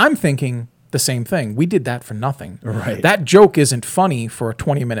 Like, and I'm thinking the same thing. We did that for nothing. Right. That joke isn't funny for a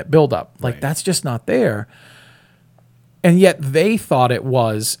 20-minute buildup. Like, that's just not there. And yet they thought it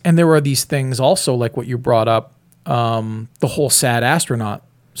was. And there were these things also, like what you brought up, the whole sad astronaut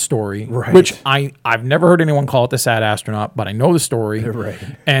story, Right. which I've never heard anyone call it the sad astronaut, but I know the story. Right.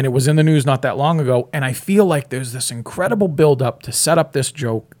 And it was in the news not that long ago. And I feel like there's this incredible buildup to set up this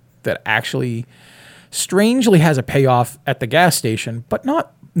joke that actually strangely has a payoff at the gas station, but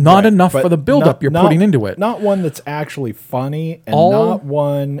not not Right, enough but for the buildup you're putting into it. Not one that's actually funny, and All- not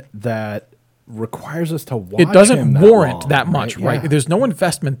one that requires us to watch. It doesn't him warrant long, that much, right? Yeah. There's no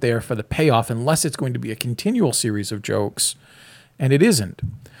investment there for the payoff unless it's going to be a continual series of jokes, and it isn't.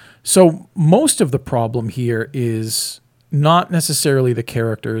 So most of the problem here is not necessarily the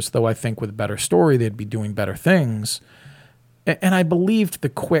characters, though I think with a better story they'd be doing better things. And I believed the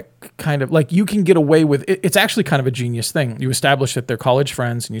quick kind of, like, you can get away with it. It's actually kind of a genius thing. You establish that they're college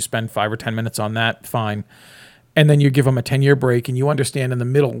friends and you spend 5 or 10 minutes on that, fine. And then you give them a 10-year break and you understand in the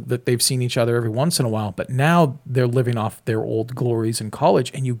middle that they've seen each other every once in a while, but now they're living off their old glories in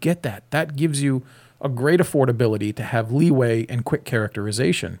college, and you get that. That gives you a great affordability to have leeway and quick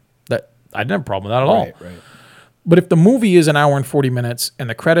characterization. That I didn't have a problem with that at all. Right. But if the movie is an hour and 40 minutes and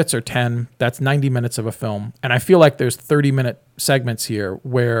the credits are 10, that's 90 minutes of a film. And I feel like there's 30-minute segments here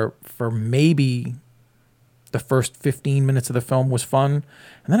where for maybe the first 15 minutes of the film was fun.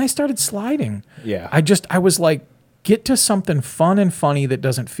 And then I started sliding. Yeah. I was like, get to something fun and funny that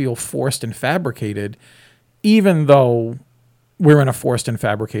doesn't feel forced and fabricated, even though we're in a forced and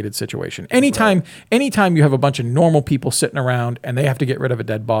fabricated situation. Anytime you have a bunch of normal people sitting around and they have to get rid of a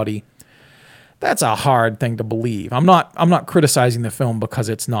dead body, that's a hard thing to believe. I'm not criticizing the film because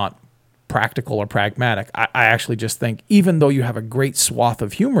it's not practical or pragmatic. I actually just think even though you have a great swath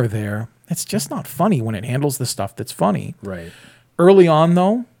of humor there, it's just not funny when it handles the stuff that's funny. Right. Early on,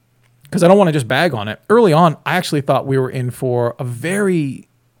 though, because I don't want to just bag on it, early on, I actually thought we were in for a very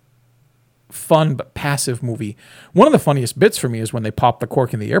fun but passive movie. One of the funniest bits for me is when they pop the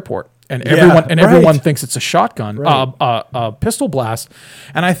cork in the airport and everyone thinks it's a shotgun, a pistol blast.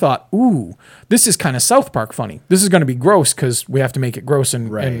 And I thought, ooh, this is kind of South Park funny. This is going to be gross because we have to make it gross and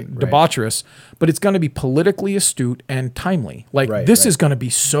debaucherous, but it's going to be politically astute and timely. Like this is going to be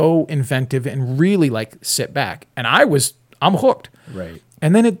so inventive and really like sit back. And I'm hooked. Right.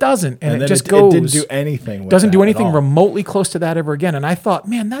 And then it doesn't, and it just It goes. didn't do anything. Doesn't do anything at all. remotely close to that ever again. And I thought,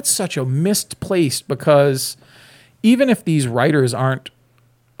 man, that's such a misplaced, because even if these writers aren't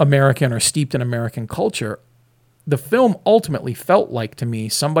American or steeped in American culture, the film ultimately felt like, to me,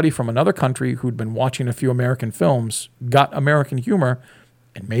 somebody from another country who'd been watching a few American films, got American humor,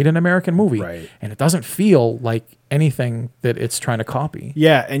 and made an American movie. Right. And it doesn't feel like anything that it's trying to copy.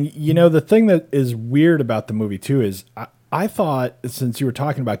 Yeah, and you know the thing that is weird about the movie too is I thought, since you were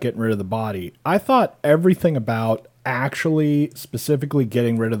talking about getting rid of the body, I thought everything about actually specifically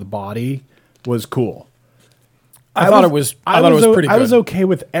getting rid of the body was cool. I thought it was pretty good. I was okay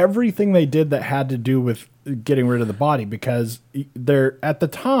with everything they did that had to do with getting rid of the body, because they're, at the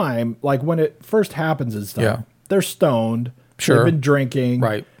time, like when it first happens and stuff, they're stoned. Sure. They've been drinking.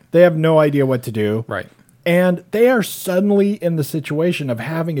 Right. They have no idea what to do. Right. And they are suddenly in the situation of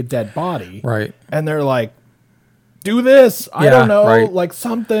having a dead body. Right. And they're like, do this. I don't know, like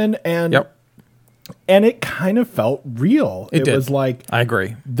something. And and it kind of felt real. It did. was like, I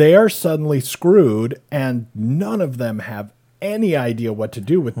agree. They are suddenly screwed, and none of them have any idea what to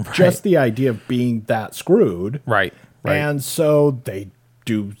do with just the idea of being that screwed. Right. And so they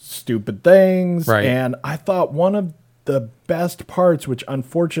do stupid things. Right. And I thought one of the best parts, which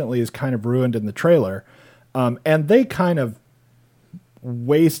unfortunately is kind of ruined in the trailer, and they kind of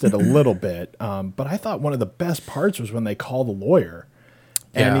wasted a little bit, but I thought one of the best parts was when they call the lawyer,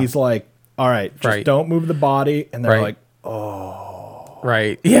 and he's like, all right, just don't move the body. And they're like, oh.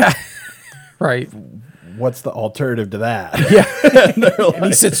 Right. Yeah. Right. What's the alternative to that? Yeah. And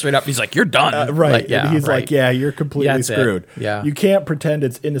he sits straight up. And he's like, you're done. Right. Like, and he's like, yeah, you're completely screwed. Yeah. You can't pretend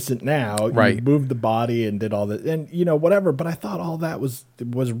it's innocent now. Right. You moved the body and did all that. And, you know, whatever. But I thought all that was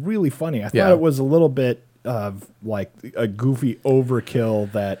really funny. I thought it was a little bit of like a goofy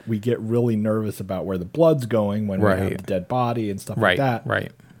overkill that we get really nervous about where the blood's going when we have the dead body and stuff like that.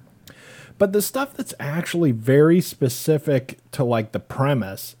 Right. But the stuff that's actually very specific to like the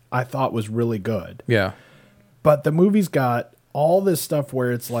premise, I thought was really good. Yeah. But the movie's got all this stuff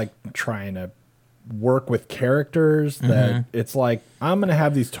where it's like trying to work with characters that it's like, I'm going to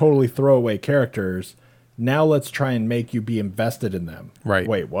have these totally throwaway characters. Now let's try and make you be invested in them. Right.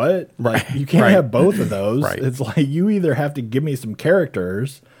 Wait, what? Like you can't have both of those. Right. It's like you either have to give me some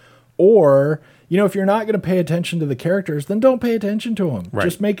characters, or, you know, if you're not going to pay attention to the characters, then don't pay attention to them. Right.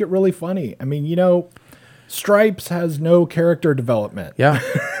 Just make it really funny. I mean, you know, Stripes has no character development. Yeah,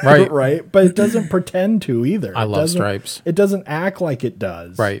 right. Right? But it doesn't pretend to either. I love Stripes. It doesn't act like it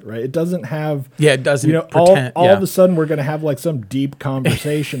does. Right. Right? It doesn't have... Yeah, it doesn't pretend. All yeah. of a sudden, we're going to have like some deep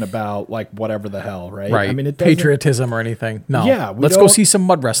conversation about like whatever the hell, right? Right. I mean, it doesn't... Patriotism or anything. No. Yeah. Let's go see some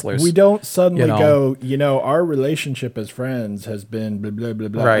mud wrestlers. We don't suddenly You know? go, our relationship as friends has been blah, blah, blah,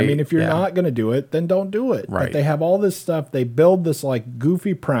 blah. I Right. mean, if you're Yeah. not going to do it, then don't do it. Right. But they have all this stuff. They build this like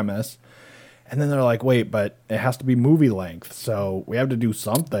goofy premise. And then they're like, wait, but it has to be movie length. So we have to do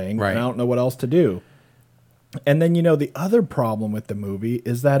something. Right. And I don't know what else to do. And then, the other problem with the movie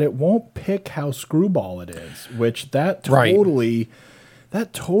is that it won't pick how screwball it is, which that totally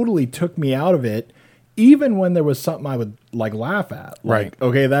took me out of it. Even when there was something I would like laugh at, like,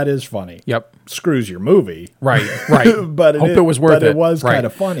 okay, that is funny. Yep. Screws your movie. Right. But Hope it was worth it. It was kind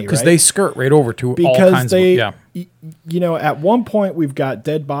of funny, because right? they skirt right over to Because all kinds they, of at one point we've got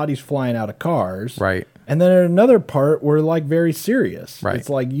dead bodies flying out of cars. Right. And then at another part, we're like very serious. Right. It's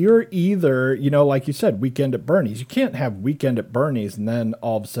like you're either, like you said, Weekend at Bernie's. You can't have Weekend at Bernie's and then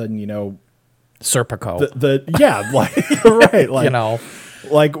all of a sudden, Serpico. right, like,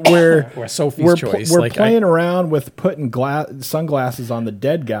 like or Sophie's Choice. We're playing around with putting sunglasses on the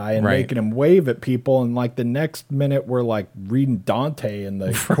dead guy and Right. making him wave at people, and like the next minute we're like reading Dante in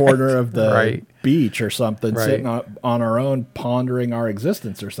the corner of the Right. beach or something, Right. sitting on our own, pondering our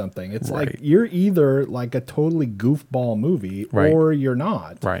existence or something. It's like Right. you're either like a totally goofball movie Right. or you're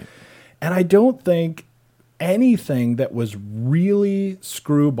not. Right. And I don't think anything that was really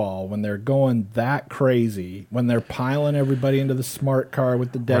screwball when they're going that crazy, when they're piling everybody into the smart car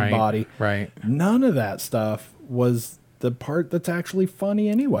with the dead body, Right. none of that stuff was the part that's actually funny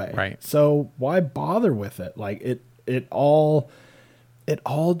anyway. Right. So why bother with it? Like it all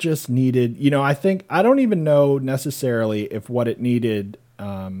just needed, I don't even know necessarily if what it needed,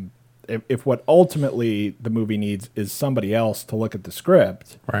 if what ultimately the movie needs is somebody else to look at the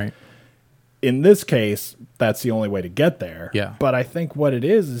script. Right. In this case, that's the only way to get there. Yeah. But I think what it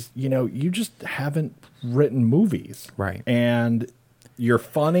is, you just haven't written movies. Right. And you're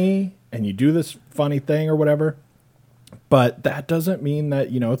funny and you do this funny thing or whatever. But that doesn't mean that,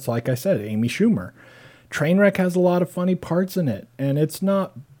 it's like I said, Amy Schumer. Trainwreck has a lot of funny parts in it. And it's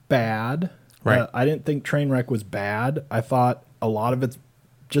not bad. Right. I didn't think Trainwreck was bad. I thought a lot of it's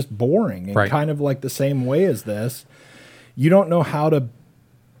just boring and Right. kind of like the same way as this. You don't know how to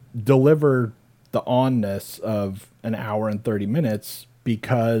deliver the onness of an hour and 30 minutes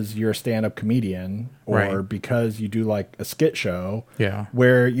because you're a stand-up comedian or Right. because you do like a skit show Yeah.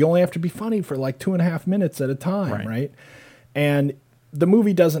 where you only have to be funny for like 2.5 minutes at a time. Right. And the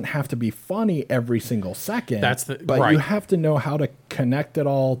movie doesn't have to be funny every single second, but right. you have to know how to connect it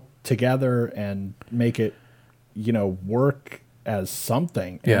all together and make it, work as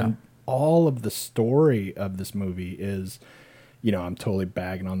something. Yeah. And all of the story of this movie is, I'm totally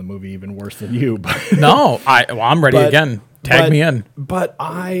bagging on the movie even worse than you. But No, I'm ready again. Tag me in. But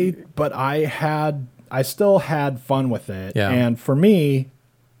I still had fun with it. Yeah. And for me,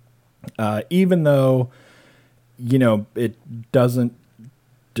 even though, it doesn't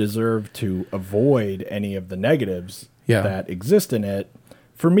deserve to avoid any of the negatives that exist in it,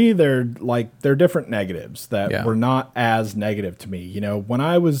 for me, they're different negatives that were not as negative to me.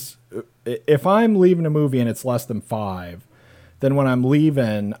 If I'm leaving a movie and it's less than 5, then when I'm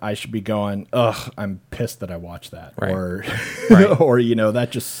leaving, I should be going, ugh, I'm pissed that I watched that. Right. Or, Right. or,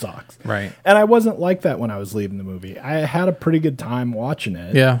 that just sucks. Right. And I wasn't like that when I was leaving the movie. I had a pretty good time watching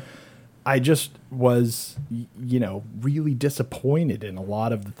it. Yeah. I just was, really disappointed in a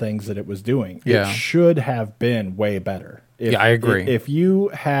lot of the things that it was doing. Yeah. It should have been way better. I agree. If you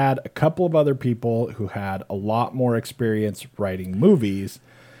had a couple of other people who had a lot more experience writing movies,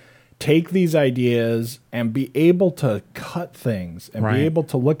 take these ideas and be able to cut things and Right. be able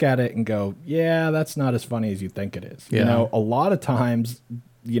to look at it and go, yeah, that's not as funny as you think it is. Yeah. A lot of times,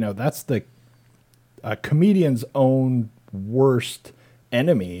 that's the comedian's own worst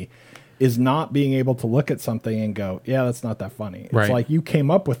enemy is not being able to look at something and go, yeah, that's not that funny. It's Right. like you came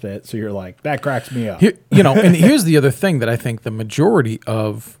up with it, so you're like, that cracks me up. And here's the other thing that I think the majority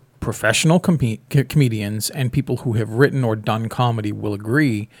of professional comedians and people who have written or done comedy will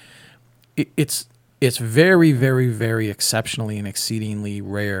agree. It's very, very, very exceptionally and exceedingly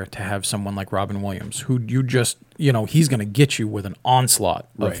rare to have someone like Robin Williams, who you just, he's going to get you with an onslaught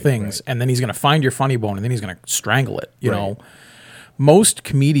of Right, things, right. and then he's going to find your funny bone, and then he's going to strangle it, you know. Most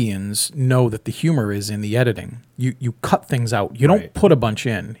comedians know that the humor is in the editing. You cut things out. You don't Right. put a bunch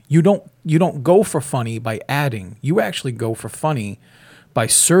in. You don't go for funny by adding. You actually go for funny by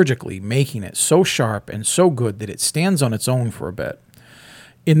surgically making it so sharp and so good that it stands on its own for a bit.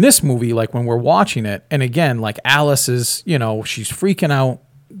 in this movie, like when we're watching it, and again, like Alice is, she's freaking out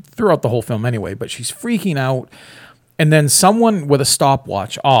throughout the whole film anyway, but she's freaking out. And then someone with a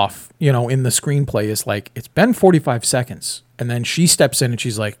stopwatch off, in the screenplay is like, it's been 45 seconds. And then she steps in and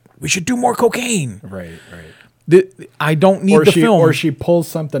she's like, we should do more cocaine. Right. I don't need the film. Or she pulls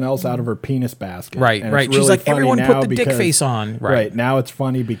something else out of her penis basket. Right. Really, she's like, everyone put the dick face on. Right. Now it's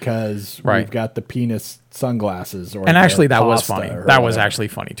funny because we've got the penis sunglasses. And actually, that was funny. That was actually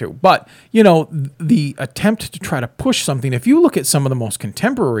funny, too. But, the attempt to try to push something, if you look at some of the most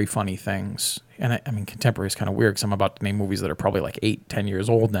contemporary funny things, and I mean, contemporary is kind of weird because I'm about to name movies that are probably like 8-10 years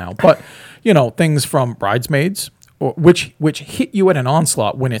old now. But, things from Bridesmaids, which hit you at an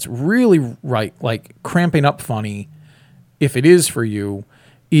onslaught when it's really like cramping up funny. If it is for you,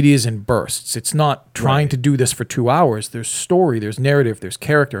 it is in bursts. It's not trying to do this for 2 hours. There's story, there's narrative, there's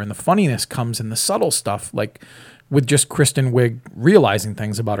character, and the funniness comes in the subtle stuff, like with just Kristen Wiig realizing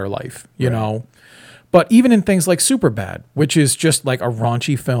things about her life, you know. But even in things like Superbad, which is just like a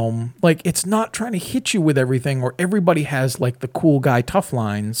raunchy film, like it's not trying to hit you with everything, or everybody has like the cool guy tough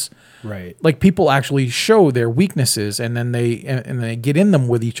lines. Right. Like people actually show their weaknesses, and then they get in them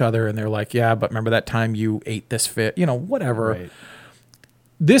with each other, and they're like, yeah, but remember that time you ate this fit, whatever. Right.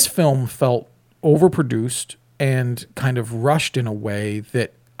 This film felt overproduced and kind of rushed in a way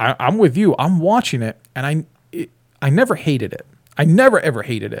that I'm with you. I'm watching it, and I never hated it. I never ever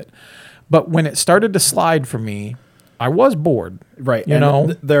hated it. But when it started to slide for me, I was bored. Right.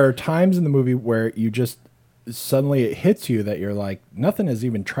 There are times in the movie where you just suddenly it hits you that you're like, nothing has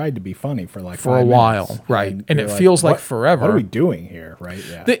even tried to be funny for like for 5 minutes. While, right? And it feels like forever. What are we doing here? Right?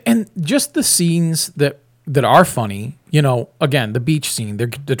 Yeah. And just the scenes that are funny. Again, the beach scene. They're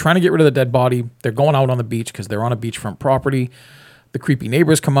trying to get rid of the dead body. They're going out on the beach because they're on a beachfront property. The creepy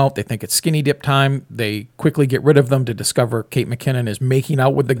neighbors come out. They think it's skinny dip time. They quickly get rid of them to discover Kate McKinnon is making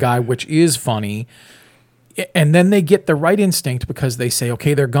out with the guy, which is funny. And then they get the right instinct because they say,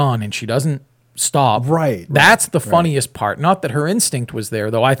 okay, they're gone. And she doesn't stop. Right. That's the funniest part. Not that her instinct was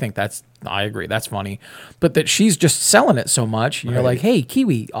there, though I I agree, that's funny. But that she's just selling it so much. You're like, hey,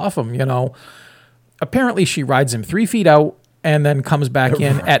 Kiwi, off him, Apparently she rides him 3 feet out and then comes back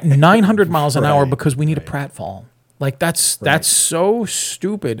in at 900 miles an hour because we need a pratfall. Like that's so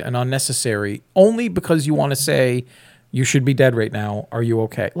stupid and unnecessary. Only because you want to say you should be dead right now. Are you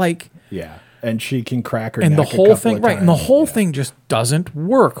okay? Like and she can crack her and neck the whole a thing couple of times. And the whole thing just doesn't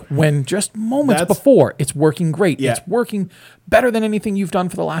work when just moments before it's working great. Yeah. It's working better than anything you've done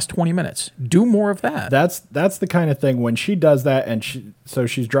for the last 20 minutes. Do more of that. That's the kind of thing when she does that, and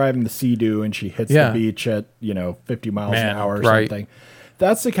she's driving the Sea-Doo and she hits the beach at 50 miles an hour or something.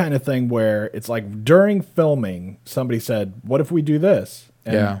 That's the kind of thing where it's like during filming, somebody said, what if we do this?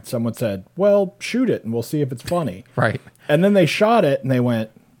 And someone said, well, shoot it and we'll see if it's funny. Right. And then they shot it and they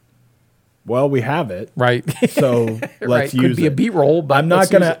went, well, we have it. Right. So let's use it. Could be a B-roll, but I'm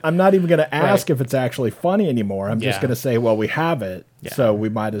not even gonna ask if it's actually funny anymore. I'm just gonna say, well, we have it, so we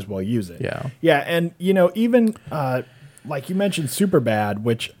might as well use it. Yeah. Yeah, and even like you mentioned Superbad,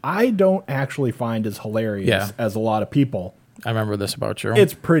 which I don't actually find as hilarious as a lot of people. I remember this about you.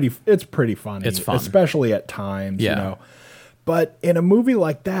 It's pretty funny. It's fun. Especially at times, But in a movie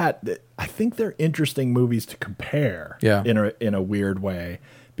like that, I think they're interesting movies to compare in a weird way.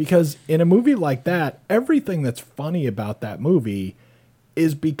 Because in a movie like that, everything that's funny about that movie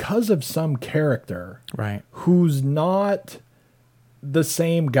is because of some character who's not the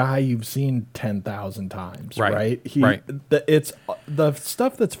same guy you've seen 10,000 times, right? It's the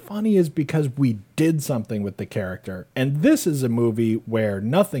stuff that's funny is because we did something with the character. And this is a movie where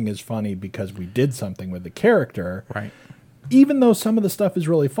nothing is funny because we did something with the character. Right. Even though some of the stuff is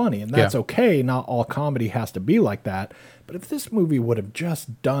really funny, and that's okay. Not all comedy has to be like that. But if this movie would have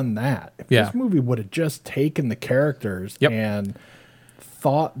just done that, if this movie would have just taken the characters and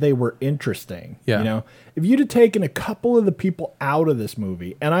thought they were interesting, if you'd have taken a couple of the people out of this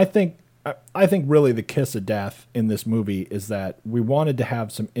movie, and I think really the kiss of death in this movie is that we wanted to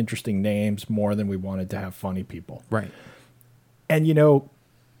have some interesting names more than we wanted to have funny people. Right. And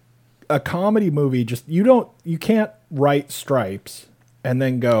a comedy movie you can't write Stripes and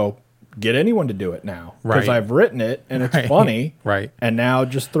then go get anyone to do it now because I've written it and it's funny and now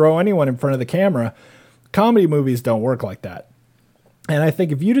just throw anyone in front of the camera. Comedy movies don't work like that. And I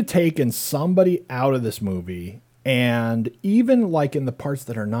think if you'd have taken somebody out of this movie, and even like in the parts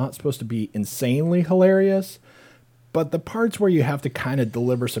that are not supposed to be insanely hilarious, but the parts where you have to kind of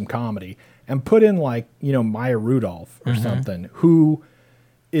deliver some comedy, and put in like Maya Rudolph or something, who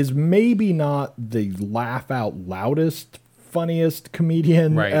is maybe not the laugh out loudest, funniest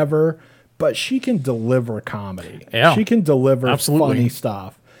comedian ever, but she can deliver comedy. Yeah. She can deliver Absolutely. funny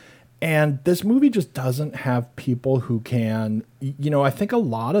stuff. And this movie just doesn't have people who can, I think a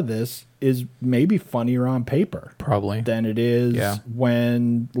lot of this is maybe funnier on paper Probably. than it is Yeah.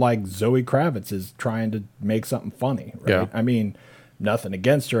 when like Zoe Kravitz is trying to make something funny. Right? Yeah. I mean, nothing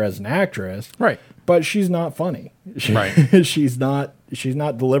against her as an actress. Right. But she's not funny. Right. she's not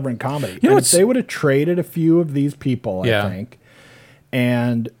delivering comedy. You know, and if they would have traded a few of these people, Yeah. I think,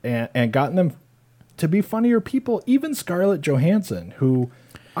 and gotten them to be funnier people, even Scarlett Johansson, who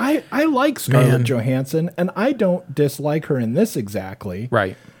I like Scarlett Man. Johansson, and I don't dislike her in this exactly.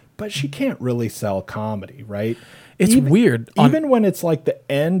 Right. But she can't really sell comedy, right? It's weird. Even when it's like the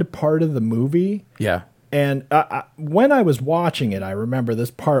end part of the movie, Yeah. and when I was watching it, I remember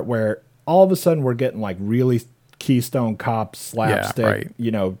this part where all of a sudden we're getting like really Keystone Cop slapstick,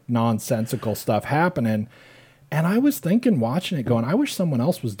 right. Nonsensical stuff happening. And I was thinking, watching it, going, I wish someone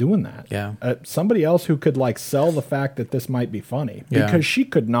else was doing that. Yeah. Somebody else who could like sell the fact that this might be funny, Yeah. because she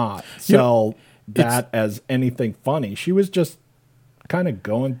could not sell that as anything funny. She was just kind of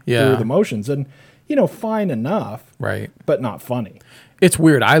going Yeah. through the motions, and fine enough, Right. but not funny. It's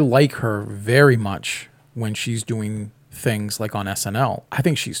weird. I like her very much when she's doing things like on SNL. I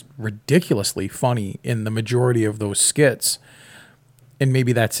think she's ridiculously funny in the majority of those skits. And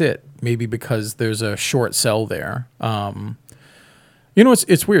maybe that's it. Maybe because there's a short sell there.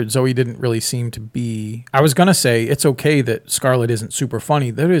 It's weird. Zoe didn't really seem to be... I was going to say it's okay that Scarlett isn't super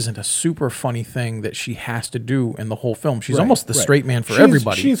funny. There isn't a super funny thing that she has to do in the whole film. She's almost the straight man for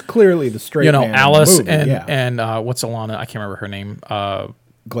everybody. She's clearly the straight man. Alice in the movie, and what's Alana? I can't remember her name.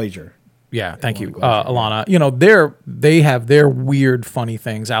 Glazer. Yeah, thank you, Glazer, Alana. They have their weird, funny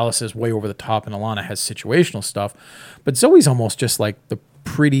things. Alice is way over the top, and Alana has situational stuff. But Zoe's almost just like the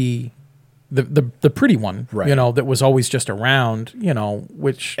pretty, the pretty one, Right. that was always just around,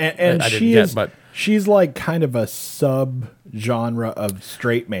 which And I she didn't is, get, but she's like kind of a sub genre of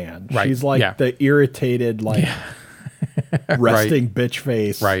straight man. Right, She's like yeah. the irritated, like resting bitch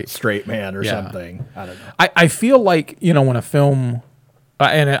face Right. straight man or Yeah. something. I don't know. I feel like, when a film,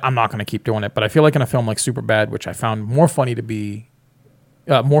 and I'm not going to keep doing it, but I feel like in a film like Superbad, which I found more funny to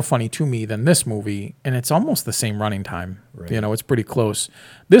me than this movie, and it's almost the same running time. Right. It's pretty close.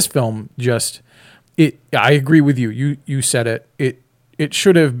 This film I agree with you. You said it. It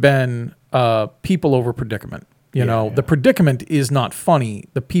should have been people over predicament. The predicament is not funny.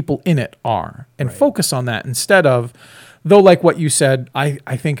 The people in it are, and focus on that instead of, though, like what you said, I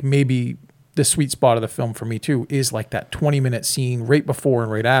think maybe the sweet spot of the film for me too is like that 20-minute scene right before and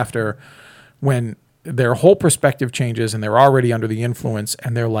right after, when their whole perspective changes and they're already under the influence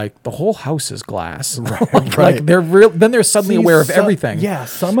and they're like, the whole house is glass. Like they're real. Then they're suddenly aware of everything. Yeah,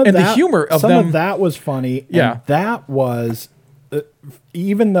 some of and that, the humor of some them. of that was funny. Yeah. And that was,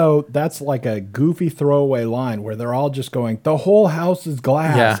 even though that's like a goofy throwaway line where they're all just going, the whole house is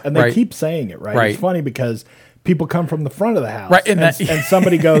glass. Yeah, and they right. keep saying it, right? Right. It's funny because people come from the front of the house, Right, and and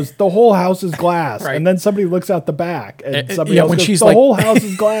somebody goes, the whole house is glass. Right. And then somebody looks out the back, and somebody yeah, else when goes, she's the like- whole house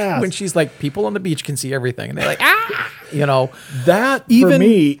is glass. when she's like, people on the beach can see everything, and they're like, That, for Even-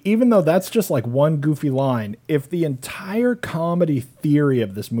 me, even though that's just like one goofy line, if the entire comedy theory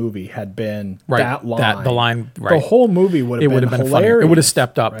of this movie had been Right, that line, the line, the right. whole movie would have been funnier. hilarious. It would have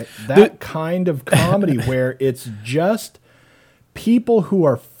stepped up. Right? That kind of comedy where it's just people who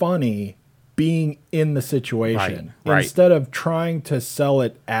are funny being in the situation Right. instead of trying to sell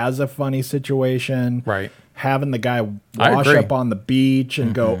it as a funny situation. Right. Having the guy I wash agree. up on the beach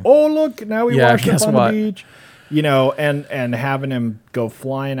and go, oh, look, now he Yeah, washed guess up on what? the beach. And having him go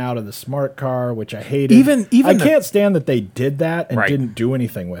flying out of the smart car, which I hated. Even I the- can't stand that they did that and Right. didn't do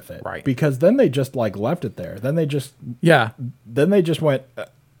anything with it. Right. Because then they just like left it there. Then they just Yeah. went,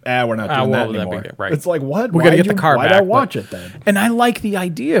 we're not doing that well, anymore. right. It's like, what? We got to Why'd get the car Why'd back. I watch but- it then? And I like the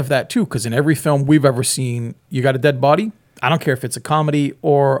idea of that too, because in every film we've ever seen, you got a dead body. I don't care if it's a comedy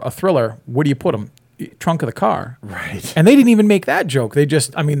or a thriller. Where do you put them? Trunk of the car. Right. And they didn't even make that joke. They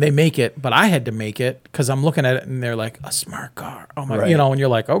just, they make it, but I had to make it because I'm looking at it and they're like, a smart car. Oh my, Right. and you're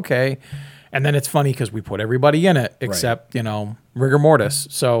like, okay. And then it's funny because we put everybody in it except, rigor mortis.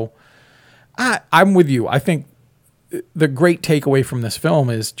 So I'm with you. I think the great takeaway from this film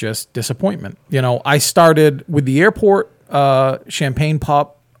is just disappointment. I started with the airport champagne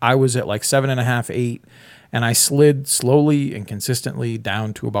pop. I was at like 7.5, 8. And I slid slowly and consistently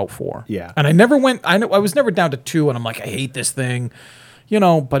down to about 4. Yeah. And I never went, I was never down to 2 and I'm like, I hate this thing,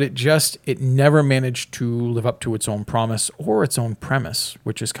 but it never managed to live up to its own promise or its own premise,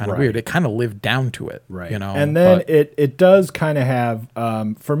 which is kind of Right. weird. It kind of lived down to it, Right. And then but- it does kind of have,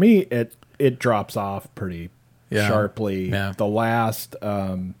 for me, it drops off pretty Yeah. sharply. Yeah. The last,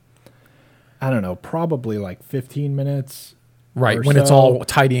 I don't know, probably like 15 minutes. Right, or when it's so. all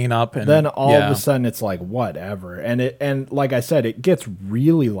tidying up, and Then all of a sudden it's like whatever, and like I said, it gets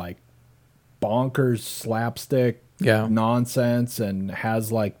really like bonkers slapstick nonsense, and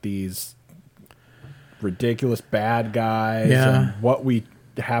has like these ridiculous bad guys and what we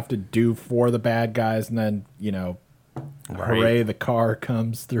have to do for the bad guys, and then hooray, the car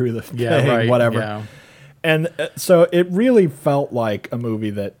comes through the thing, whatever. And so it really felt like a movie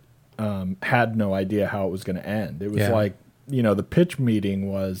that had no idea how it was going to end. It was like, the pitch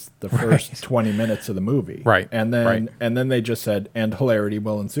meeting was the first 20 minutes of the movie. Right. And then they just said, and hilarity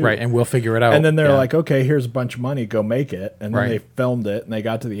will ensue. Right. And we'll figure it out. And then they're like, okay, here's a bunch of money, go make it. And then they filmed it, and they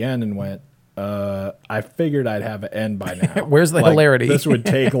got to the end and went, I figured I'd have an end by now. Where's the hilarity? This would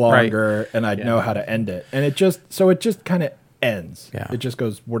take longer and I'd know how to end it. And it just kind of ends. Yeah. It just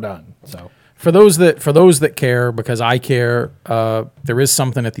goes, we're done. So for those that care, because I care, there is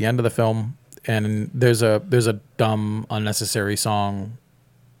something at the end of the film. And there's a dumb, unnecessary song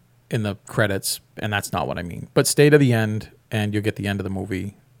in the credits, and that's not what I mean. But stay to the end, and you'll get the end of the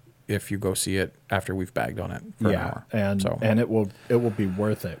movie if you go see it after we've bagged on it for an hour. And it will be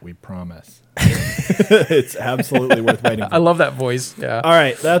worth it, we promise. It's absolutely worth waiting for. I love that voice. Yeah. All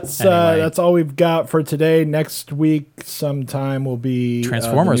right, that's all we've got for today. Next week sometime will be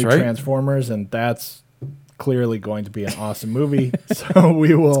Transformers, the new right? Transformers, and that's clearly going to be an awesome movie. So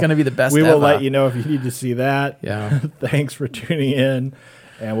we will. It's going to be the best. We will let you know if you need to see that. Yeah. Thanks for tuning in,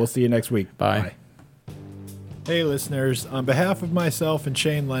 and we'll see you next week. Bye. Hey, listeners! On behalf of myself and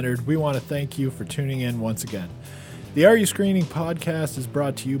Shane Leonard, we want to thank you for tuning in once again. The Are You Screening podcast is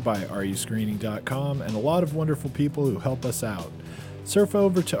brought to you by areyouscreening.com and a lot of wonderful people who help us out. Surf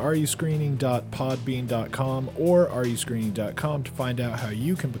over to areyouscreening.podbean.com or areyouscreening.com to find out how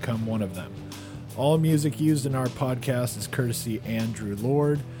you can become one of them. All music used in our podcast is courtesy Andrew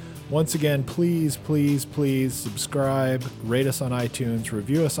Lord. Once again, please, please, please subscribe, rate us on iTunes,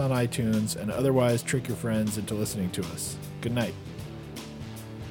 review us on iTunes, and otherwise trick your friends into listening to us. Good night.